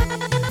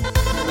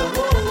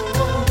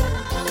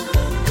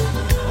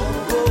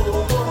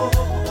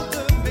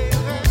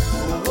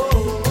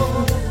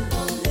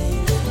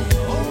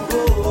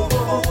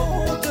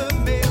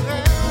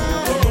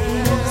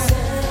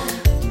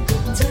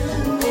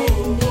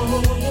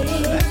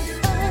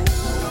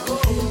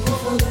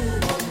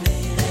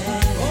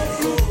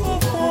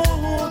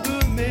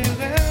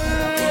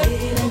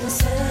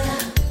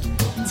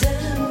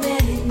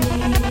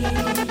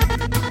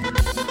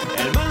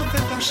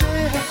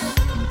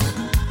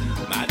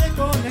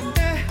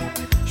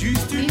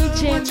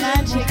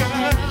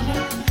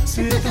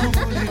 c'est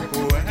envolé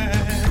pour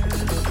elle.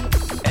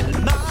 Elle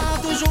m'a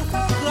toujours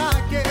fait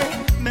craquer,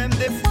 même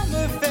des fois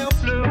me faire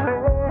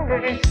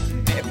pleurer.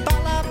 Mais pas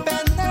la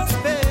peine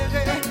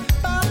d'espérer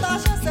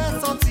partager ses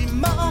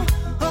sentiments.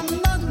 Oh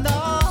non, non.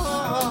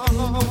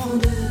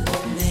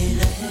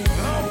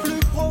 Au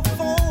plus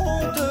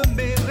profond de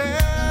mes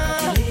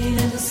rêves. Quelle est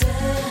la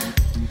douceur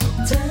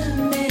de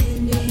mes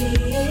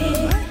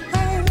nuits?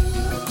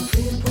 Au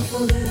plus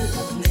profond de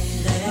mes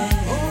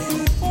rêves. Au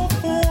plus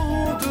profond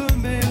de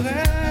mes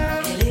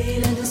rêves. Quelle est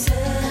la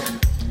douceur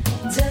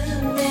de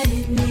mes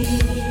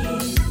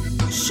nuits?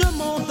 Je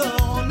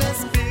m'endors en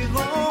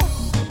espérant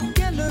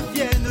qu'elle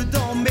vienne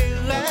dans mes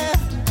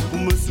rêves pour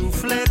me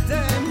souffler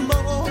des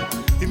mots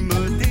et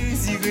me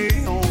désirer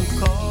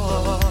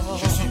encore.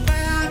 Je suis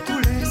prêt à tout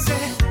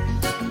laisser,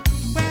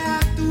 prêt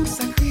à tout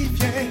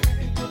sacrifier,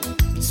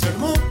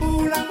 seulement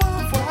pour la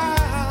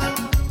revoir.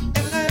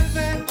 Elle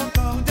rêvait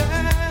encore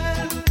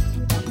d'elle.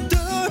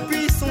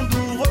 Depuis son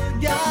doux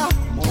regard,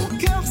 mon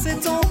cœur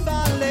s'est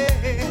emballé.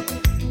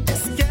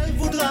 Est-ce qu'elle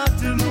voudra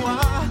de moi?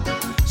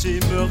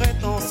 J'aimerais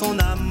tant son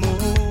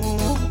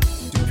amour.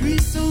 Depuis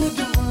son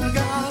doux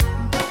regard,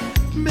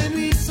 mes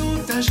nuits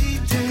sont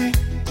agitées.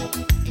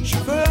 Je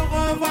veux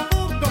revoir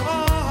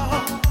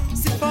encore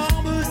ses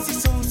formes si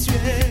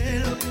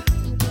sensuelles.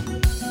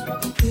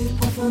 Au plus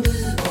profond de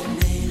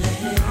mes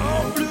rêves.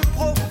 Au plus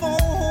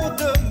profond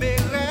de mes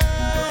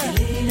rêves.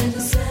 Quelle est la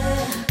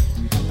douceur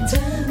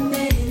de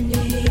mes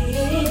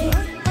nuits?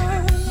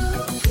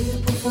 Au plus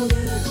profond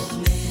de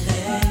mes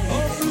rêves. Au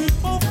plus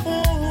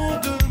profond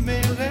de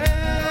mes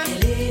rêves.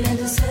 Quelle est la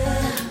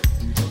douceur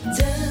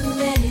de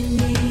mes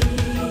nuits?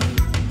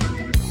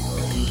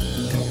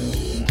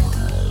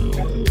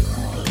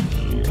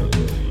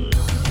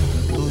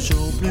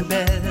 Toujours plus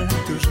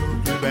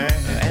belle,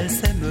 elle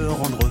sait me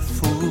rendre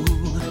fou.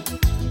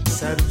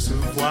 Sa douce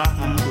voix,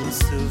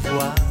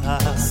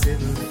 c'est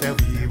me faire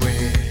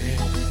vibrer.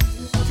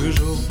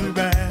 Toujours plus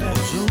belle,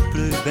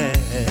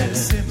 elle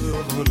sait me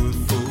rendre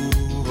fou.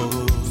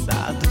 Sa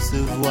douce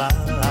voix,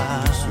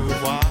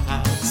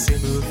 c'est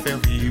me faire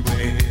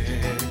vibrer.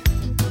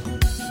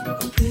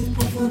 Au plus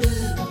profond de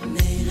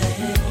mes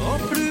rêves. Au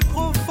plus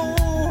profond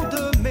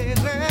de mes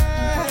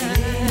rêves. Quelle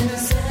est la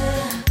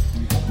douceur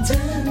de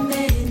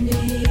mes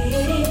nuits?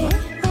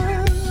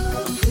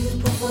 Au plus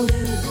profond de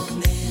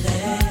mes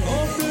rêves. Au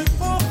plus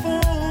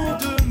profond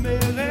de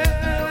mes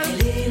rêves.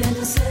 Quelle est la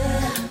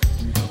douceur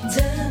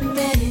de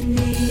mes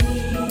nuits?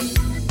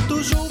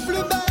 Toujours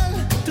plus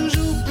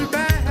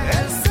belle,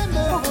 elle sait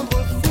me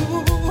rendre fou.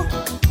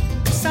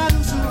 Sa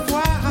douce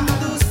voix,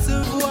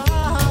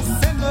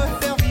 c'est me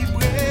faire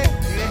vibrer.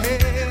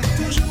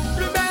 Toujours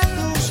plus belle,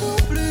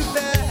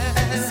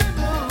 elle sait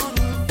me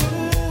rendre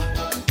fou.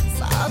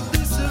 Sa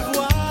douce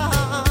voix,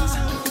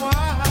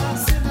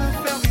 c'est me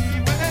faire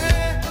vibrer.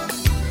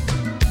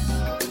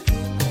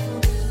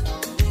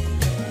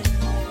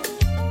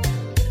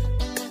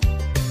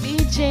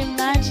 DJ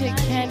Magic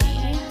Kenny.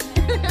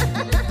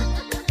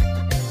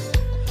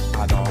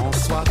 Alors en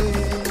soirée,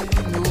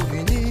 nous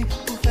unis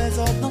pour faire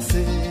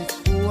danser,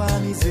 pour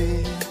amuser,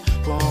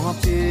 pour en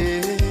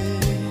pied,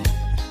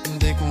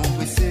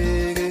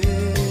 décompresser.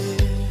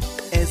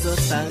 Et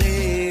autres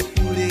soirées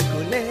pour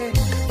décoller,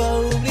 pas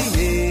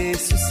oublier,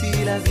 souci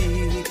la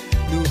vie,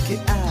 nous qui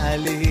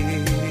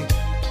aller,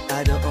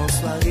 alors en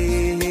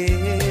soirée.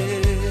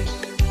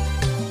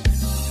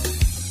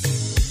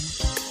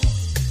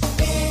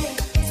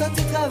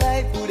 Sorti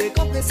travail pour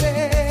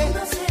décompresser,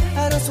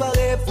 à la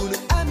soirée pour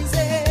nous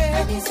amuser.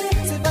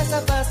 C'est face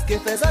à face que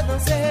fait ça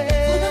danser,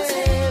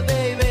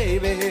 baby,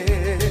 baby.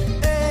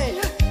 Hey,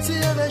 c'est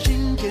la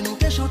machine que nous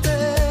qui chanter,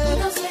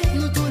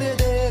 nous tous les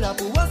deux là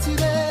pour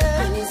assurer.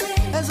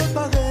 Elles sont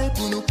pareilles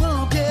pour nous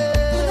prendre en pied,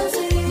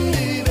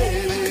 baby.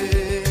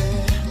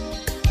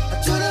 À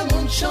tout le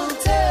monde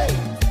chanter,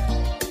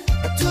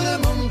 à tout le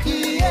monde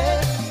crier.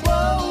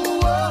 Wow,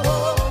 wow,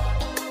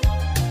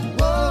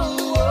 wow,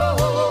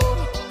 wow.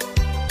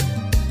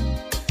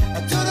 À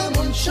tout le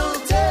monde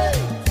chanter,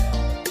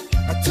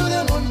 à tout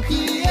le monde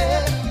crier.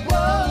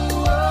 Wow,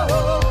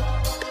 wow,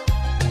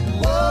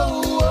 wow,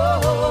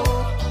 wow.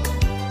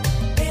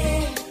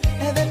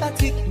 Avec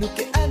Patrick, nous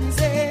qui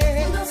amuser,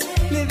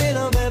 lever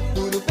la main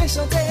pour nous faire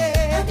chanter.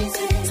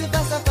 C'est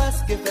face à face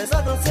que fait ça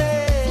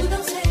danser,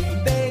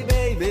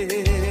 baby, baby.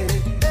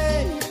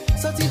 Hey,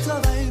 sorti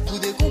travail pour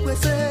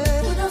décompresser,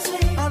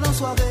 à la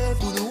soirée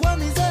pour nous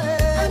amuser.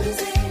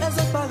 Les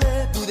autres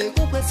pareils pour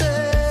décompresser.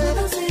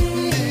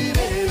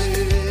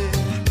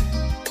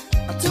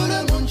 À tout le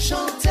monde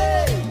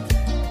chanter,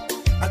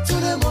 à tout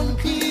le monde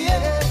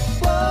crier.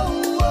 Wow,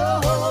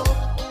 wow,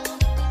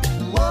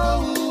 wow,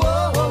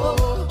 wow.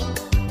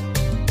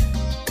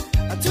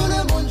 À tout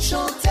le monde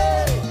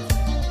chanter,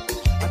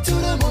 à tout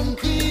le monde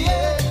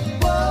crier.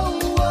 Wow,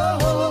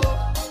 wow,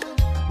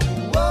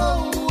 wow,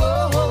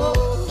 wow.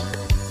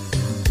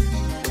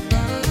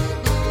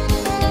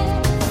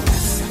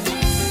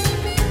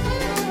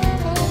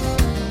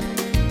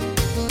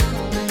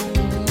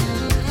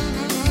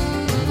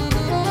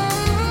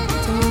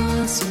 Ton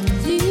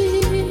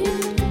incendie,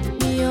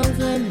 mis en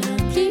grenade.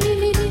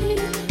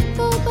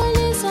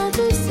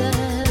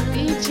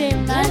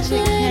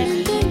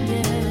 Magic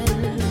Kenny.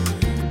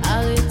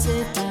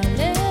 Arrêtez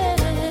parler,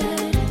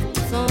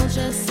 sans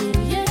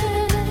j'essayer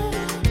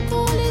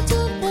pour les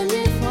toutes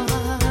premières fois.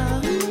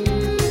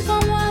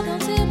 Prends-moi dans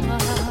tes bras.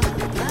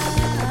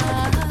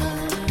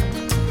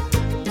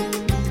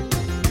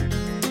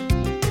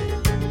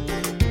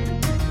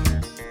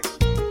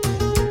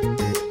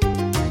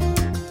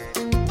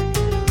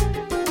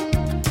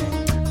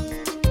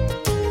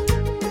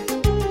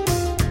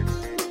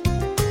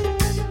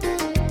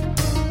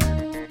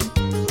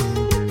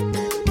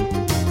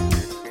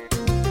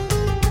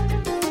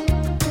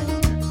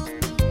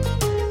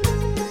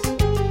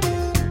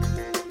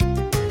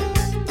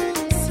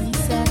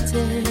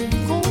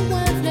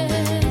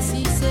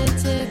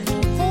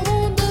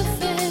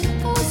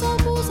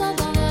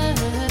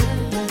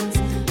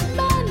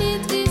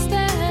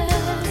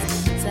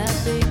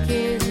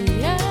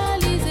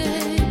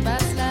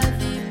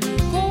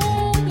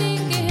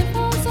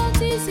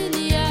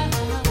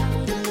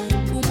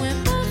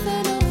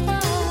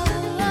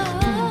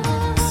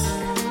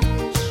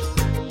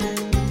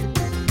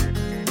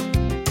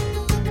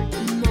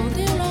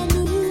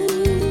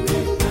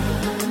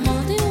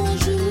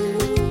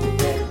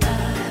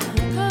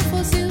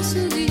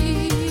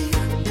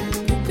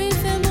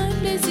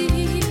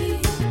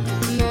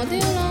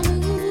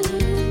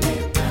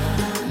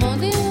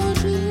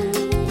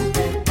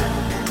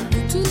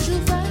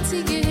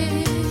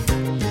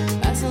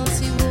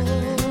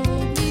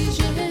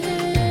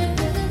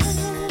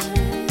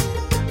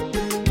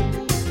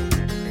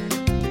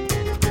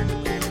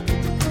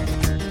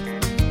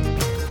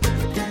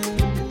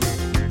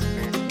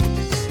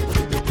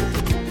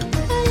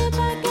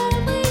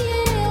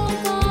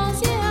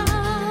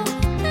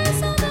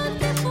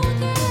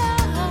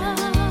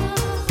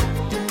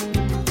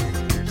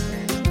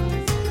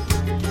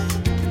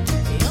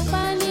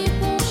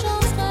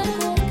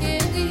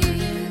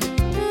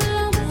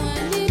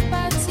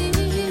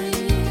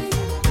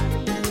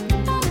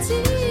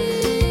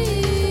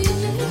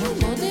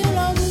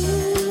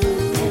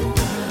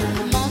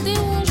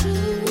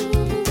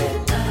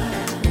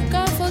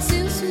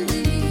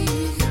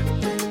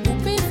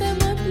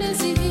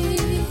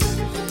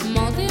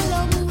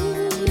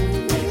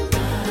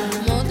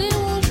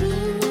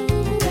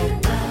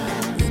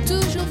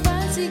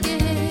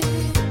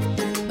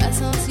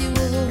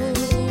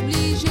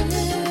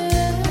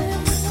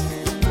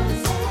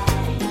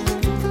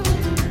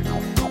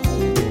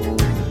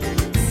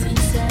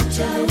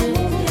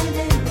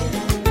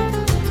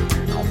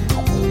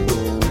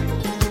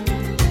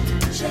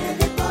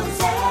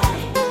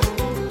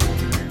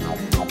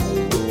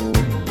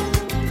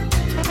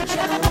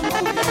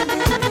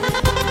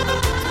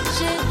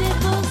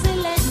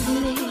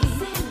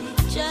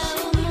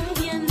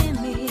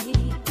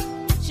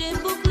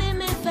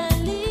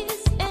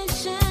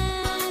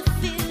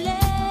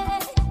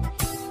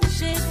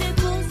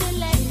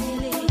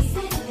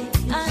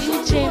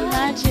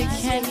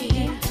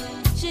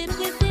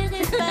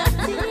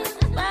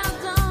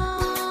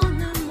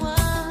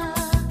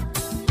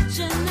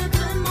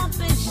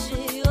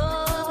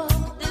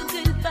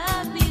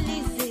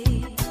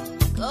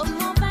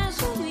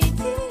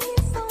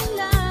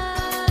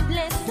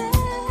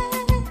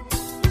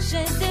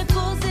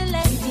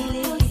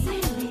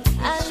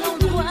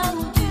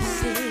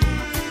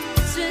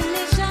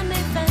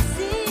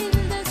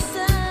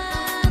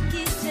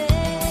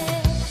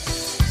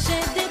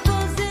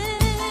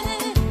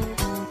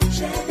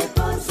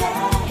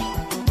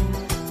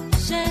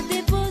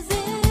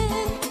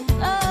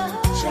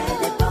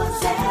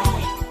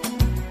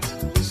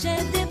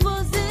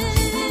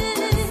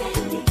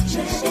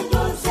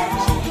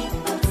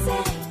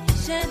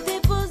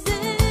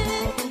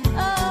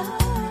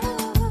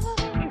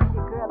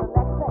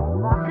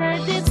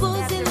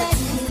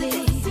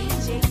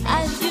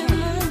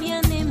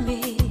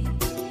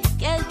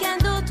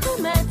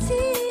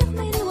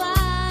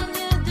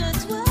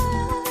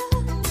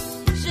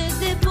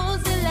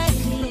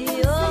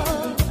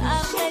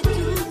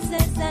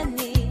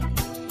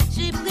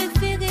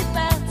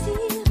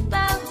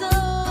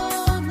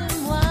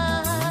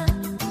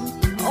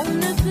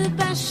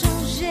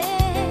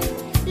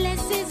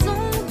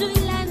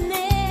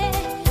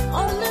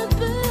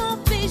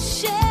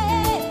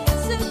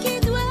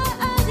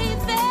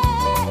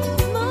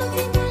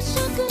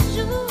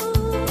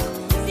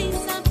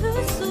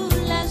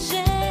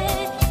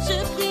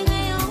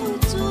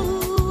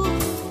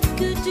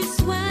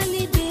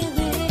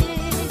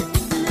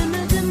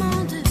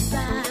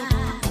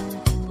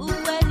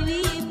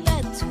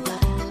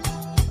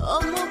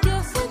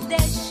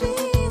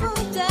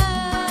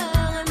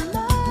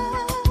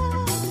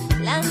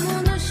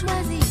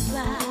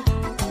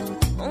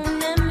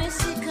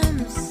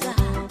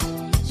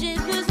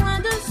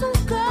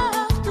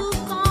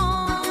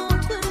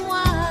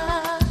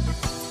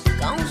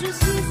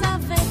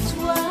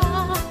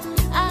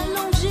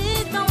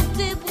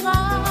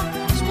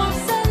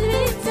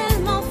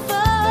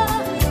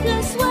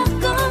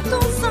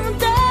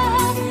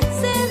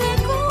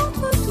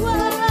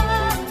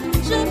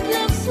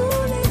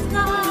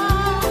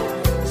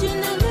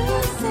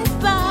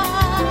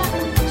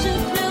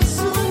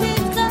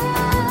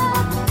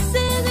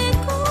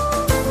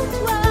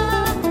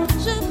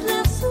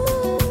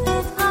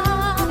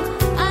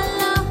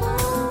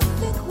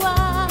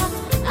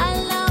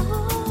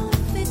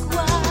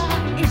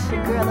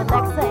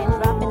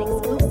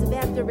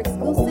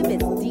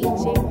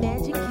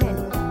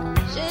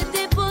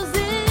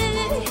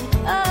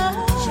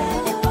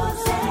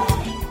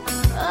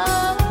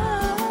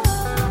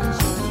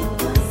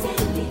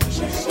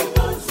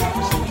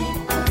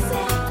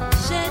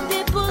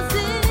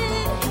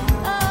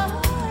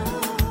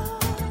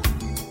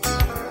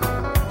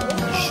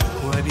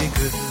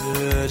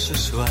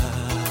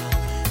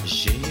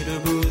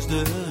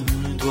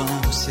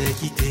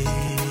 quitté.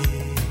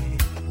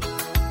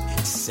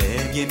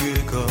 C'est bien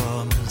mieux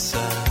comme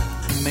ça.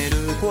 Mais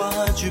de quoi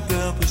tu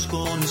peur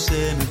puisqu'on ne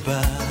s'aime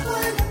pas?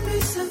 Pourquoi ne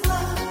plus se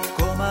voir?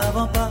 Comme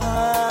avant,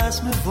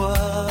 passe me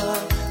voir.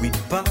 Oui,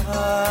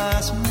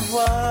 passe me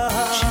voir.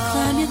 Je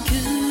crois bien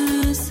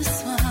que ce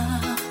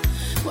soir,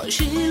 moi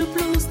j'ai le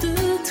plus de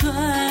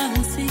toi.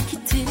 On s'est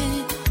quitté,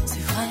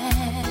 c'est vrai,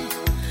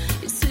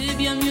 et c'est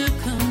bien mieux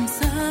comme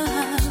ça.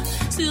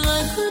 Sur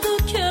un coup de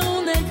cœur,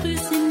 on a cru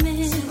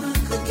s'aimer. Sur un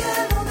coup de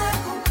cœur, on a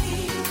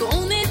compris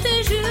qu'on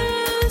était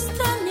juste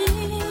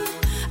amis,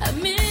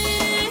 amis.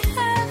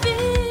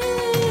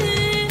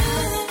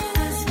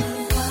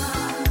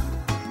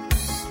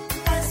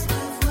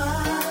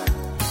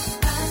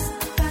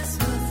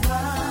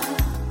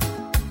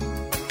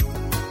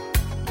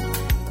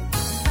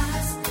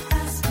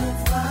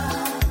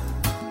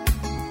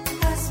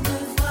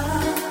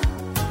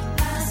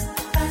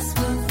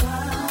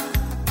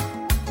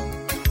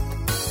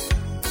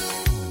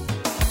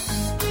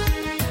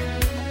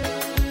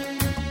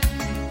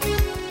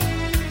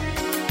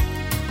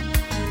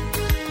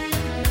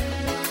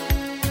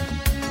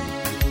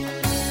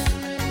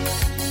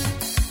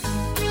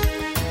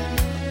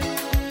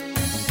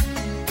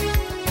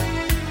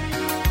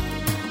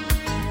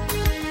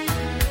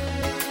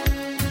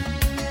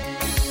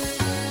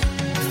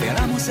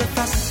 C'est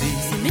facile,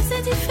 mais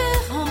c'est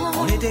différent.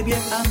 On était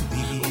bien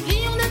amis.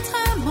 Oublions notre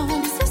amour,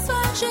 mais ce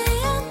soir j'ai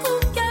un coup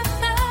de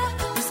cafard.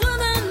 Besoin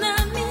d'un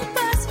ami,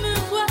 passe me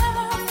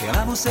voir. Faire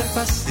l'amour c'est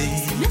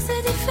facile, mais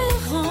c'est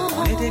différent.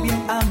 On était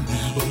bien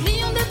amis.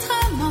 Oublions notre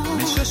amour,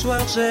 mais ce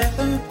soir j'ai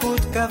un coup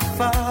de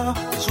cafard.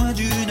 Besoin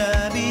d'une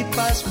amie,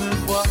 passe me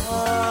voir.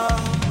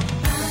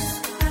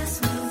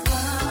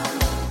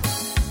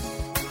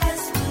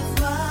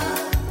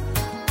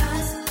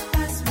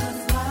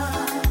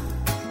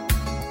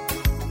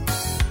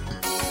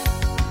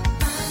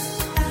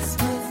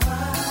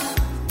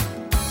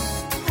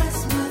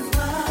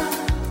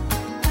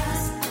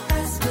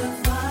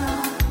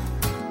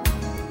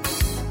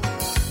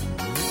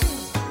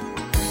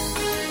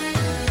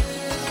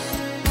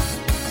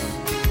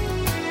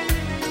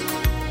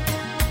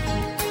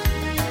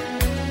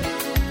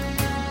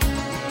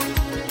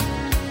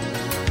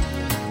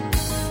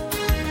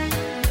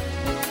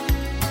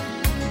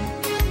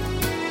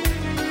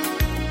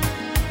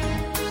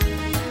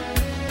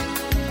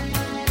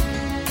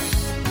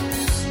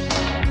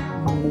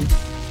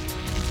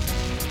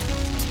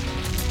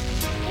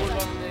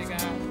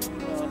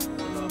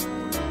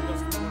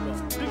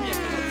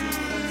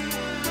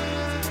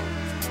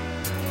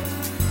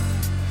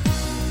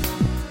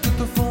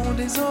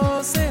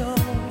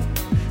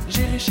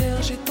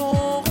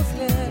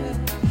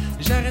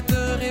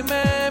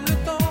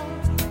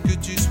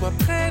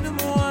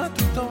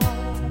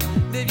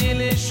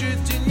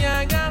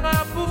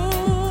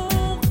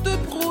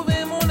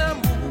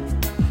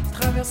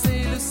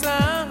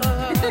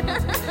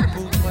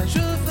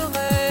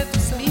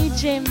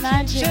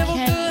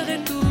 J'invoquerai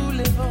tous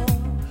les vents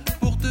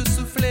pour te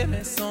souffler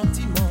mes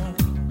sentiments.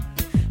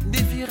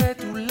 Défierai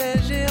tous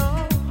les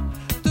géants,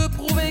 te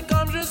prouver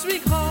comme je suis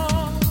grand.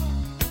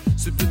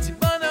 Ce petit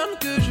bonhomme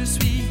que je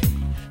suis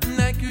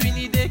n'a qu'une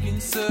idée,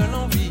 qu'une seule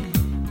envie,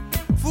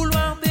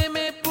 vouloir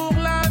t'aimer pour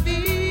la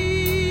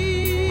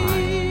vie.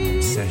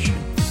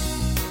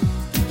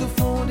 Tout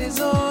au fond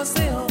des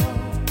océans,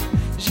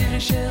 j'irai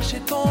chercher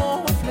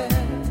ton reflet.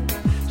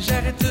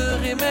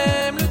 J'arrêterai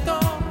même le temps,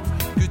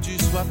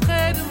 sois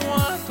près de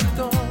moi tout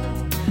le temps,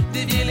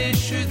 dévier les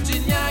chutes du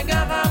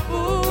Niagara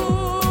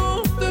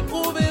pour te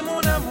prouver mon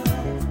amour,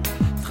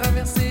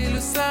 traverser le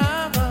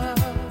Sahara,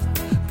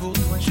 pour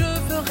toi je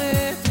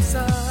ferai tout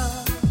ça,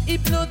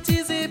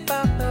 hypnotisé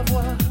par ta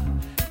voix,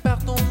 par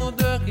ton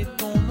odeur et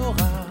ton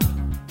aura,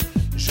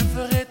 je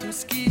ferai tout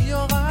ce qu'il y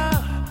aura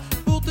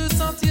pour te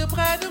sentir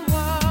près de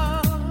moi,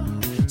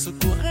 ce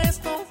court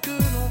instant que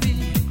l'on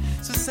vit,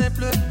 ce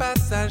simple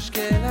passage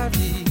qu'est la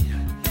vie.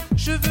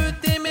 Je veux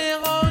t'aimer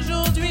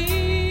aujourd'hui.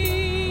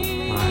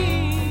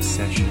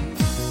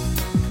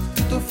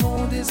 Tout au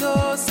fond des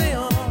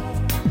océans,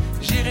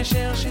 j'irai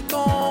chercher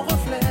ton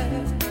reflet.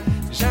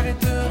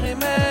 J'arrêterai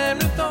même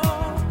le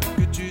temps,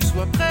 que tu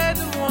sois près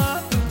de moi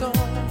tout le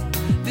temps.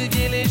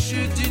 Dévier les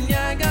chutes du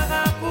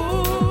Niagara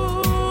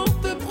pour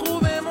te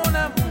prouver mon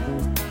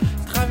amour.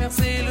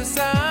 Traverser le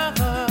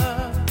Sahara,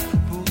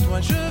 pour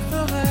toi je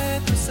ferai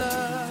tout ça.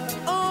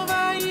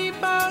 Envahi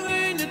par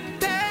une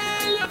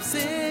telle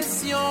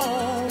obsession,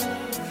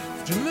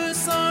 je me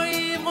sens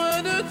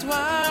ivre de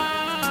toi,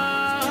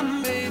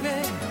 baby.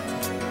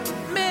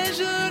 Mais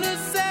je ne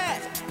sais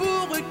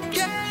pour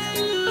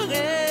quelle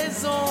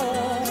raison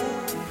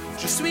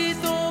je suis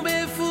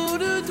tombé fou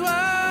de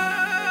toi.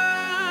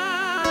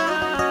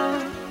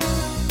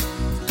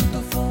 Tout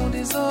au fond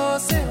des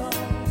océans,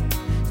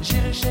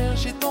 j'irai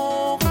chercher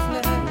ton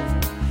reflet.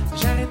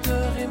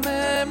 J'arrêterai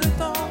même le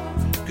temps,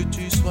 que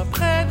tu sois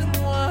près de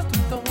moi tout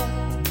le temps.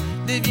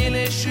 Dévier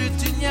les chutes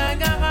du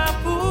Niagara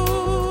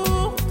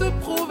pour te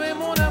prouver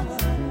mon amour.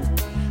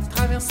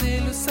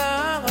 Traverser le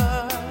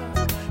Sahara,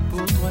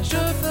 pour toi je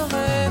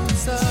ferai tout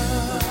ça.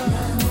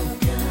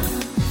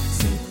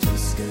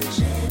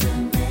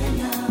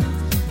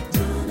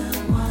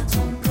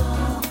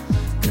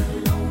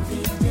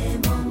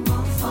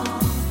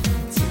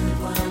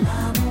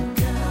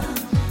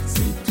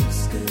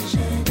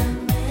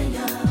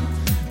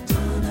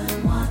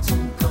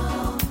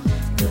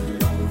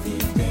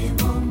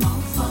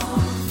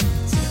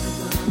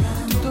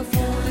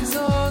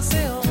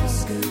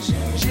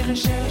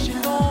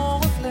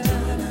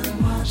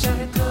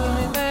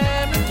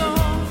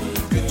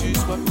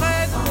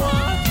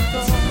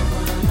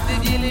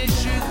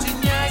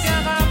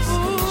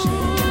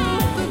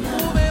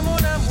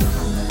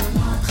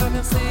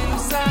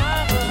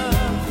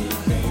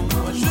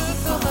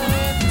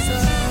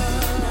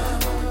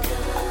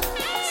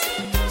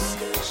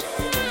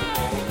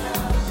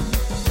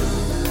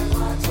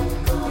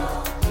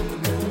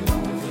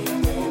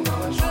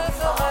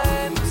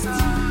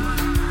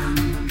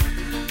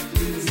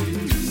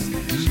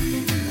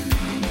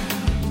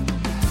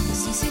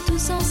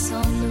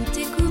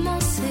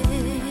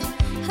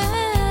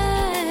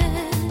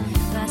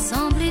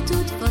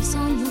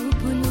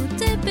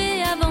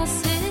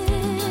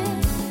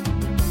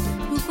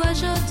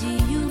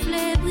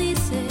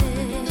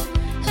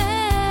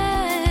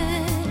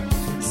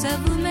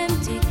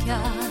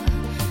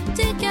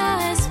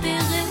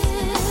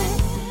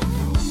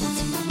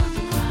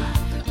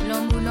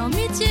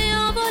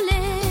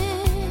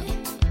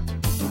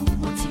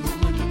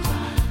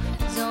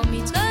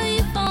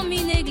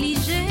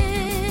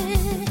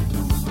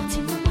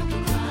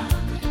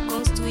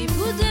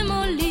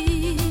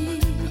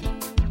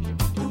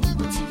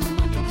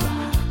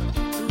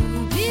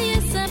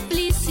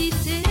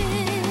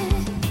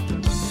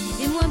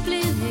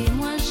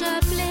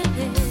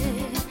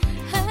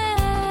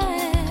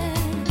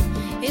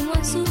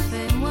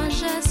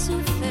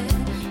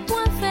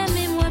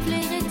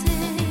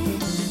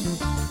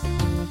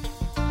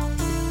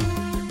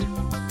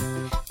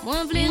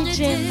 DJ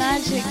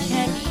Magic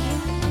Kenny.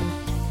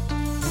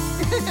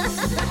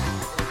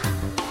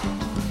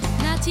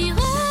 Naturel.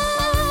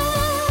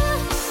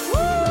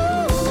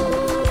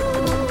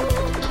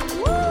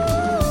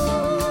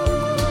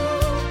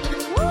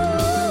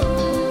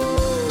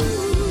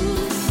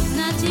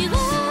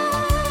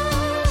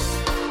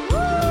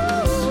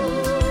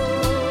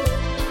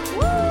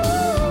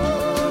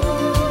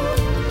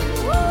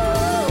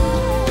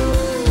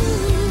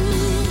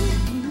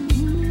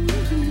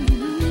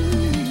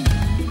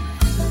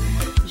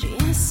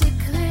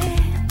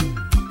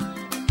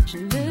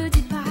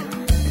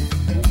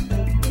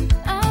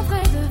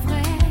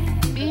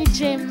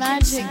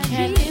 Magic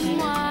Kenny. Et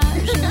moi,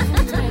 je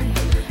voudrais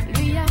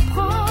lui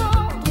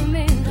apprendre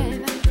mes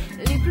rêves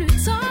les plus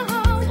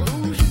tendres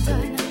où je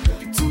donne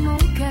tout mon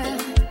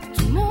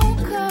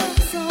corps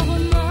sans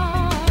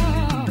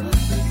remords.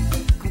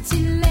 Quand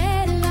il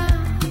est là,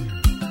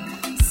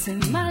 c'est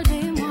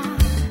malgré moi.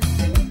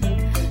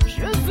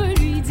 Je veux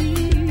lui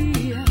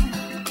dire,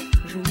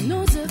 je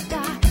n'ose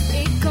pas.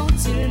 Et quand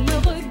il me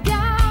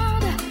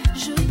regarde,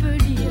 je peux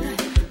lire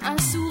un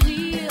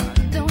sourire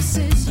dans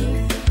ses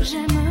yeux.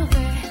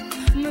 J'aimerais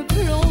me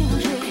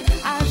plonger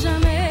à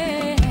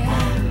jamais.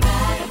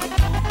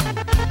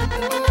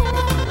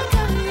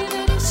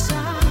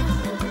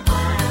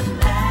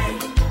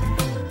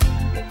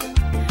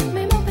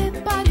 Mais m'en fais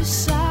pas du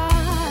ça.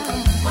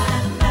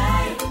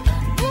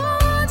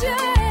 Mon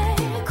Dieu,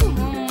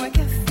 comment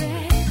qu'elle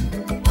fait?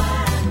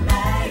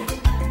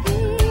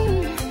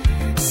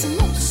 C'est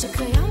mon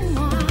secret à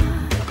moi.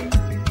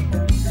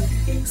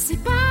 Si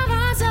par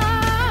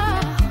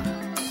hasard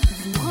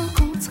vous me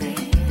rencontrez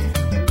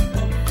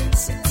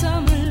cet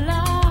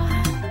homme-là,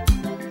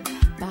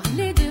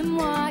 parlez de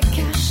moi,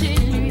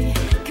 cachez-lui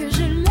que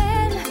je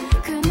l'aime,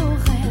 que nos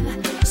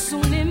rêves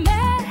sont les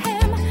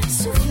mêmes.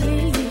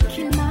 Soufflez-lui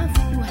qu'il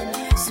m'avoue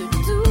ce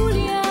doux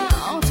lien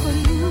entre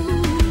nous.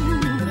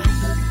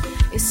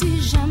 Et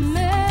si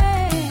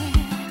jamais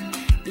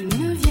il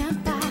ne vient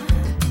pas,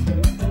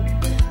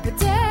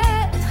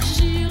 peut-être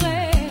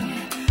j'irai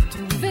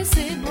trouver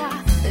ses bras,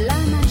 la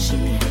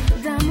magie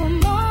d'un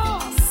moment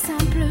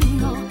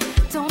simplement,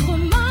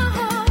 tendrement,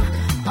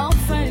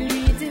 enfin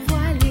lui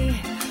dévoiler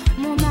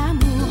mon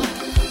amour,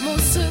 mon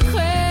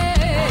secret.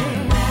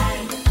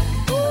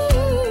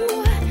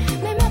 Ouh,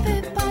 mais m'en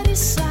fais pas de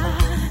ça.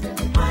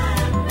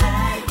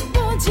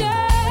 Mon Dieu,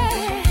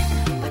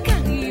 pas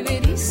qu'arriver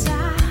de ça.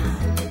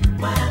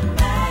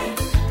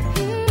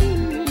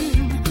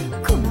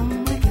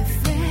 Comment qu'elle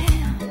fait?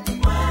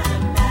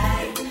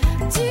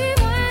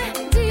 Dis-moi.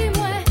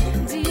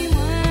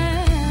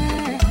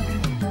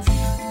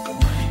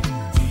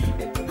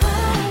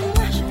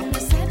 Moi je ne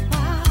sais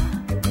pas.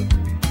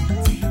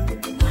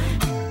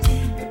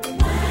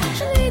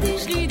 Je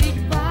lui dis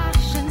pas,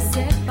 je ne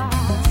sais pas.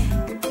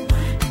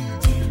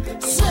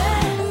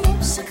 C'est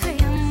mon secret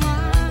à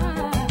moi.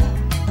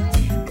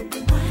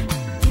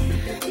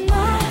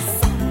 Non,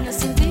 ça ne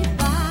se dit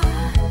pas.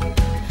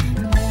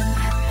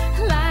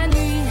 La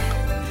nuit,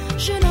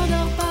 je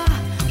n'endors pas,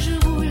 je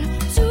roule,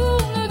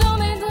 tourne dans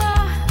mes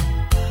draps.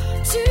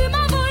 Tu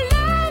m'as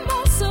volé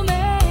mon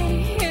sommeil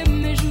et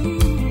mes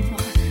jours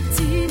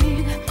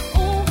timides. On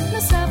ne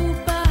s'avoue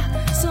pas,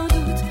 sans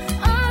doute,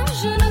 un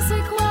je ne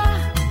sais quoi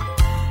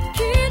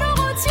qui nous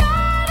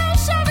retient les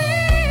chavis.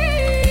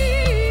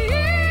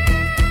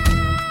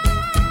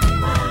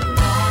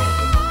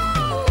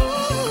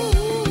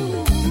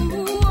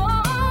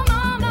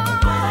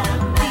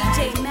 DJ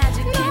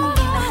Magic Kenny in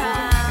the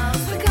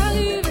house. Pas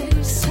qu'arriver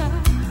de ça.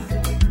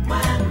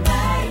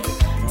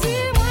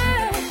 Dis-moi,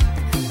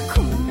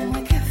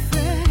 comment qu'elle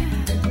fait?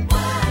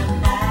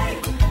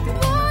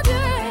 Mon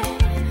Dieu,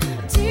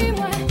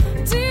 dis-moi.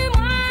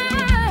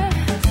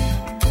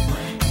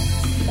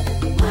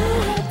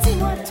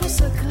 Dis-moi ton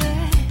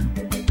secret.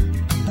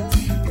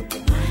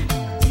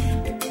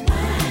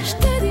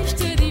 Je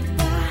te dis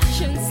pas,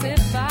 je ne sais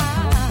pas.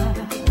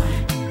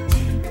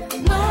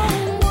 Non,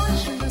 moi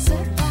je ne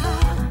sais pas.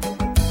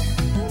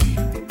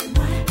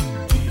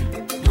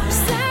 Je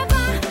sais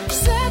pas.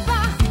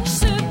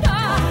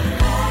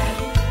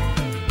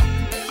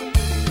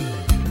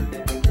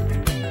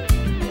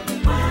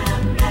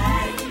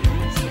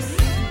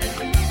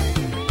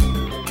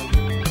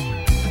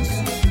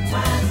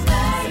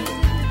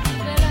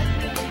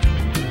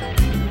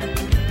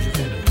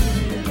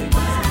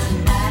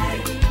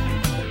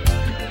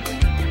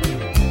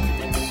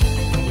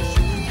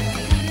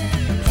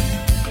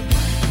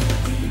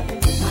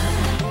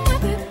 Moi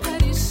fais pas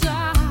du ça.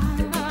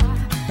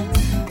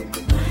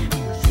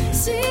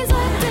 Si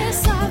c'était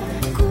ça,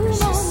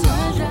 comment moi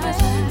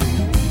j'aime.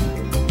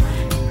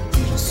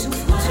 Je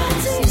souffre,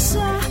 tu dis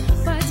ça,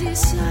 pas dit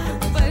ça.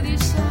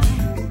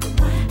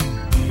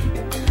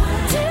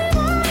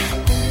 Dis-moi,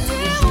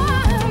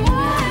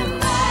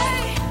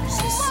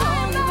 c'est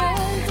sans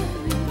nouvelle.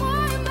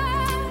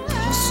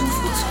 Je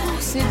souffre trop,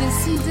 c'est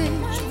décidé,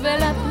 je vais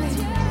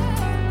l'appeler.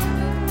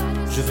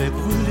 Je vais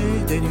brûler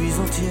des nuits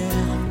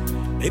entières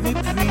et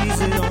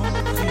m'épuiser en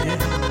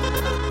prière.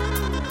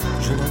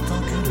 Je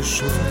n'attends qu'une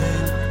chose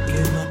d'elle,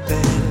 qu'elle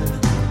m'appelle.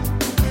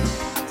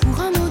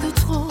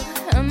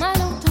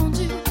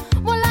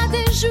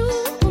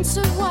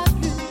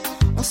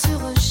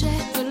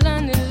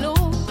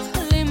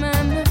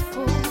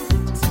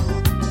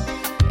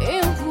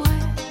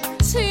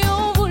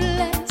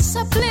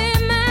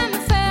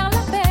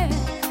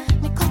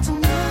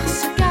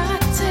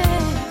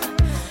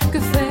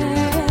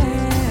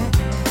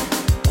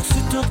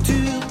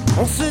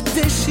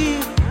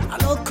 déchire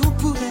alors qu'on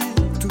pourrait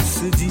tout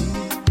se dire.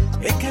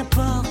 Et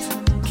qu'importe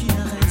qui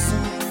a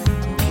raison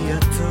ou qui a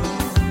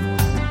tort.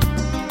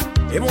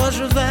 Et moi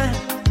je vais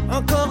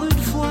encore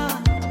une fois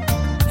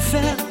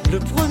faire le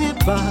premier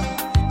pas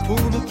pour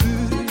ne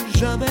plus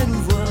jamais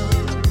nous voir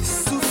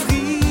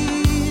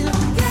souffrir.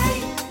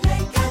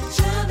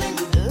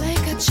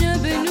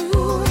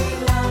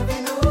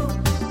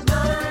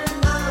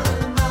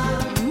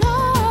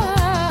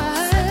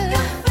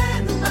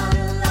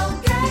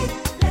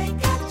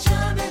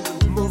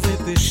 Mauvais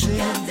péché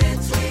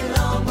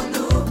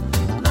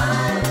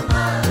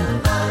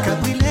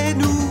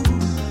Cabrilez-nous.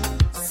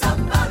 Ça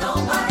va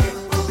normal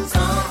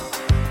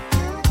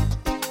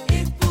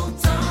et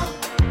pourtant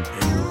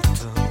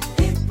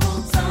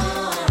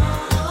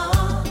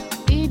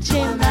DJ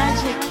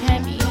Magic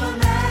Kenny.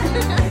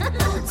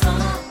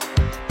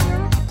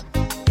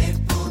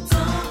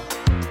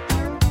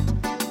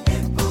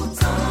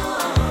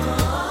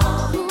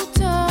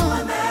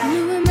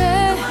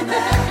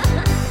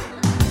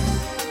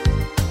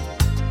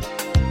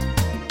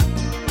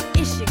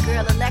 It's your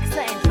girl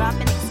Alexa and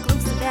dropping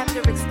exclusive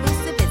after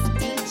exclusive. It's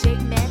DJ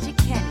Magic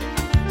Kenny.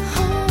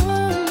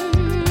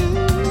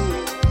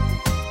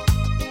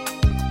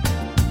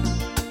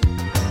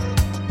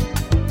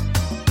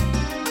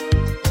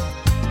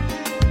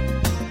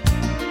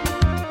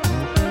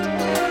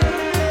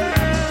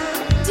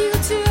 Dis où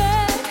tu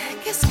es,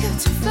 qu'est-ce que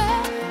tu fais?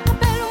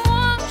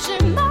 Appelle-moi,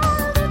 j'ai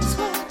mal de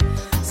toi.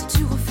 Si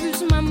tu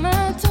refuses ma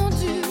main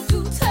tendue,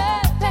 tout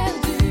est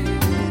perdu.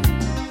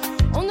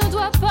 On ne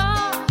doit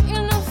pas,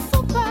 il ne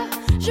faut pas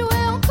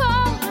jouer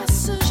encore à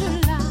ce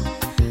jeu-là.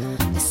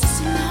 Et ce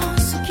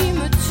silence qui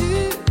me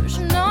tue,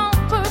 je n'en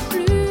peux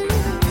plus.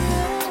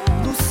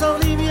 Nous sans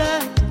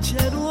lumière,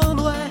 tiens-nous en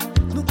noir.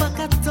 Nous pas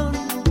qu'attendre,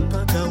 nous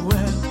pas qu'à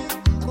ouais.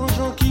 Quand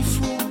gens qui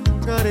font,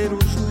 regardez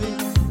nous jouer.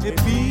 Et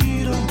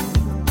puis nous,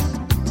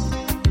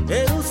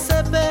 et nous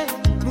s'aimer,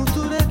 nous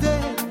tous les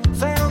deux,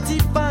 faire un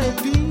petit pas et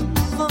puis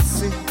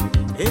avancer.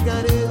 Et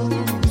garder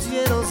nous,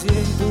 yeux dans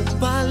yeux, nous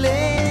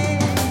parler.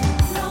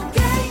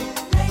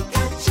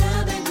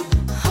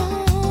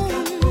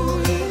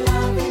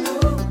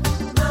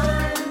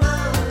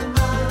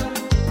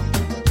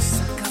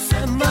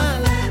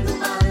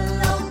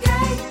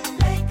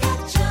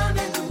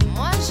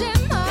 Moi j'ai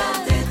mal.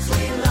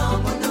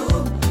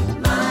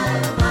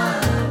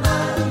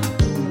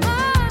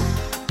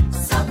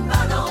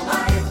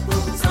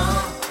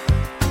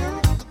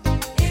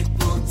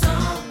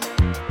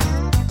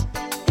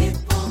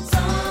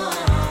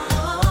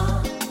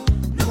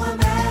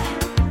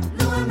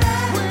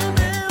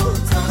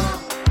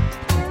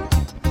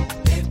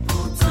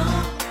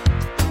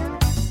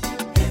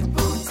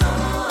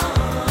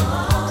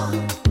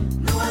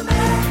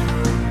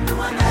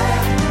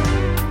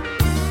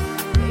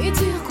 Et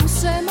dire qu'on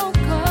s'aime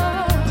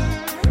encore,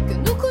 que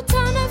nous coûte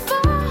un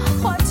effort.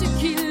 Crois-tu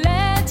qu'il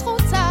est trop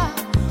tard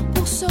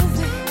pour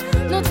sauver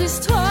notre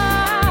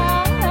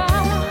histoire?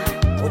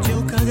 Oh Dieu,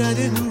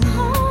 regardez-nous,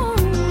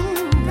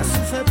 la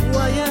souffle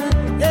pour rien,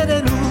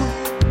 aidez-nous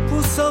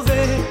pour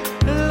sauver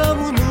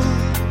l'amour nous,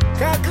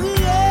 qu'a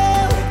crié.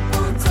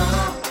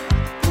 Pourtant,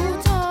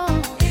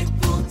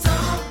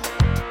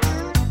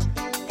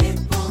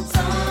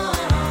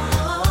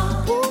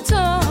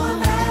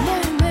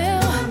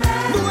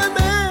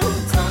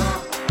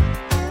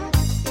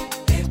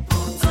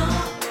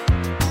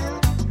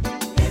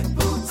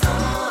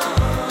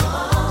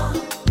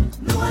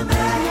 Nous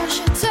aimer. moi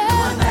je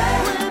t'aime.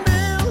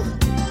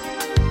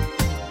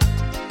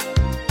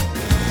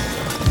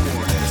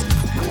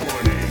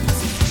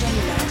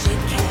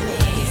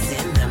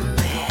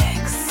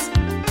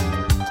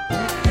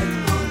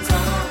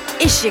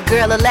 It's your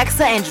girl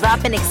Alexa and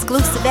dropping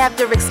exclusive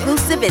after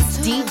exclusive. It's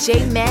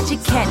DJ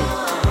Magic Kenny.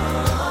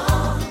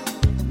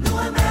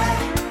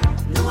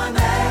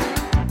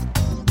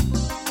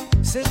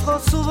 C'est trop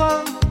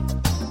souvent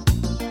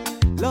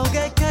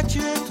l'orgueil qu'a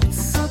tué tout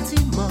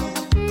sentiment.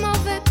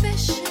 Mauvais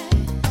péché,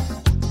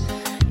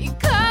 il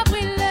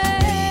cabrilait.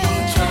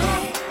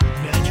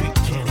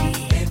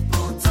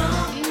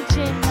 DJ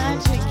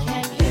Magic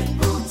Kenny.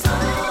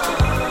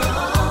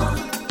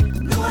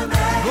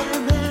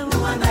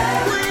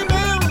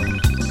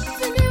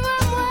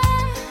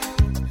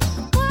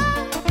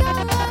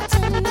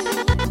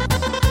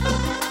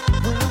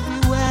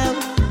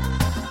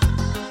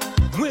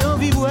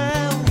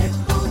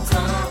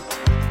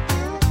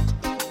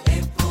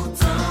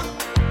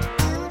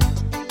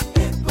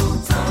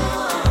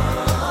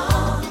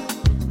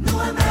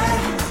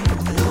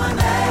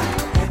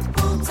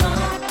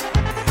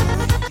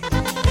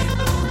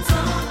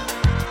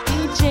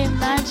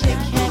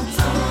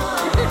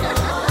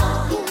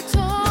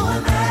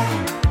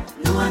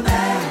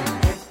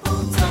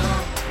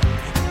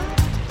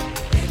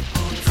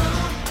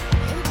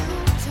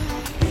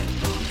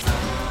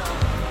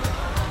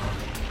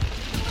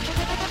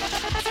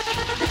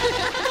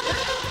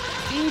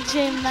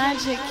 DJ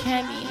Magic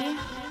Kenny.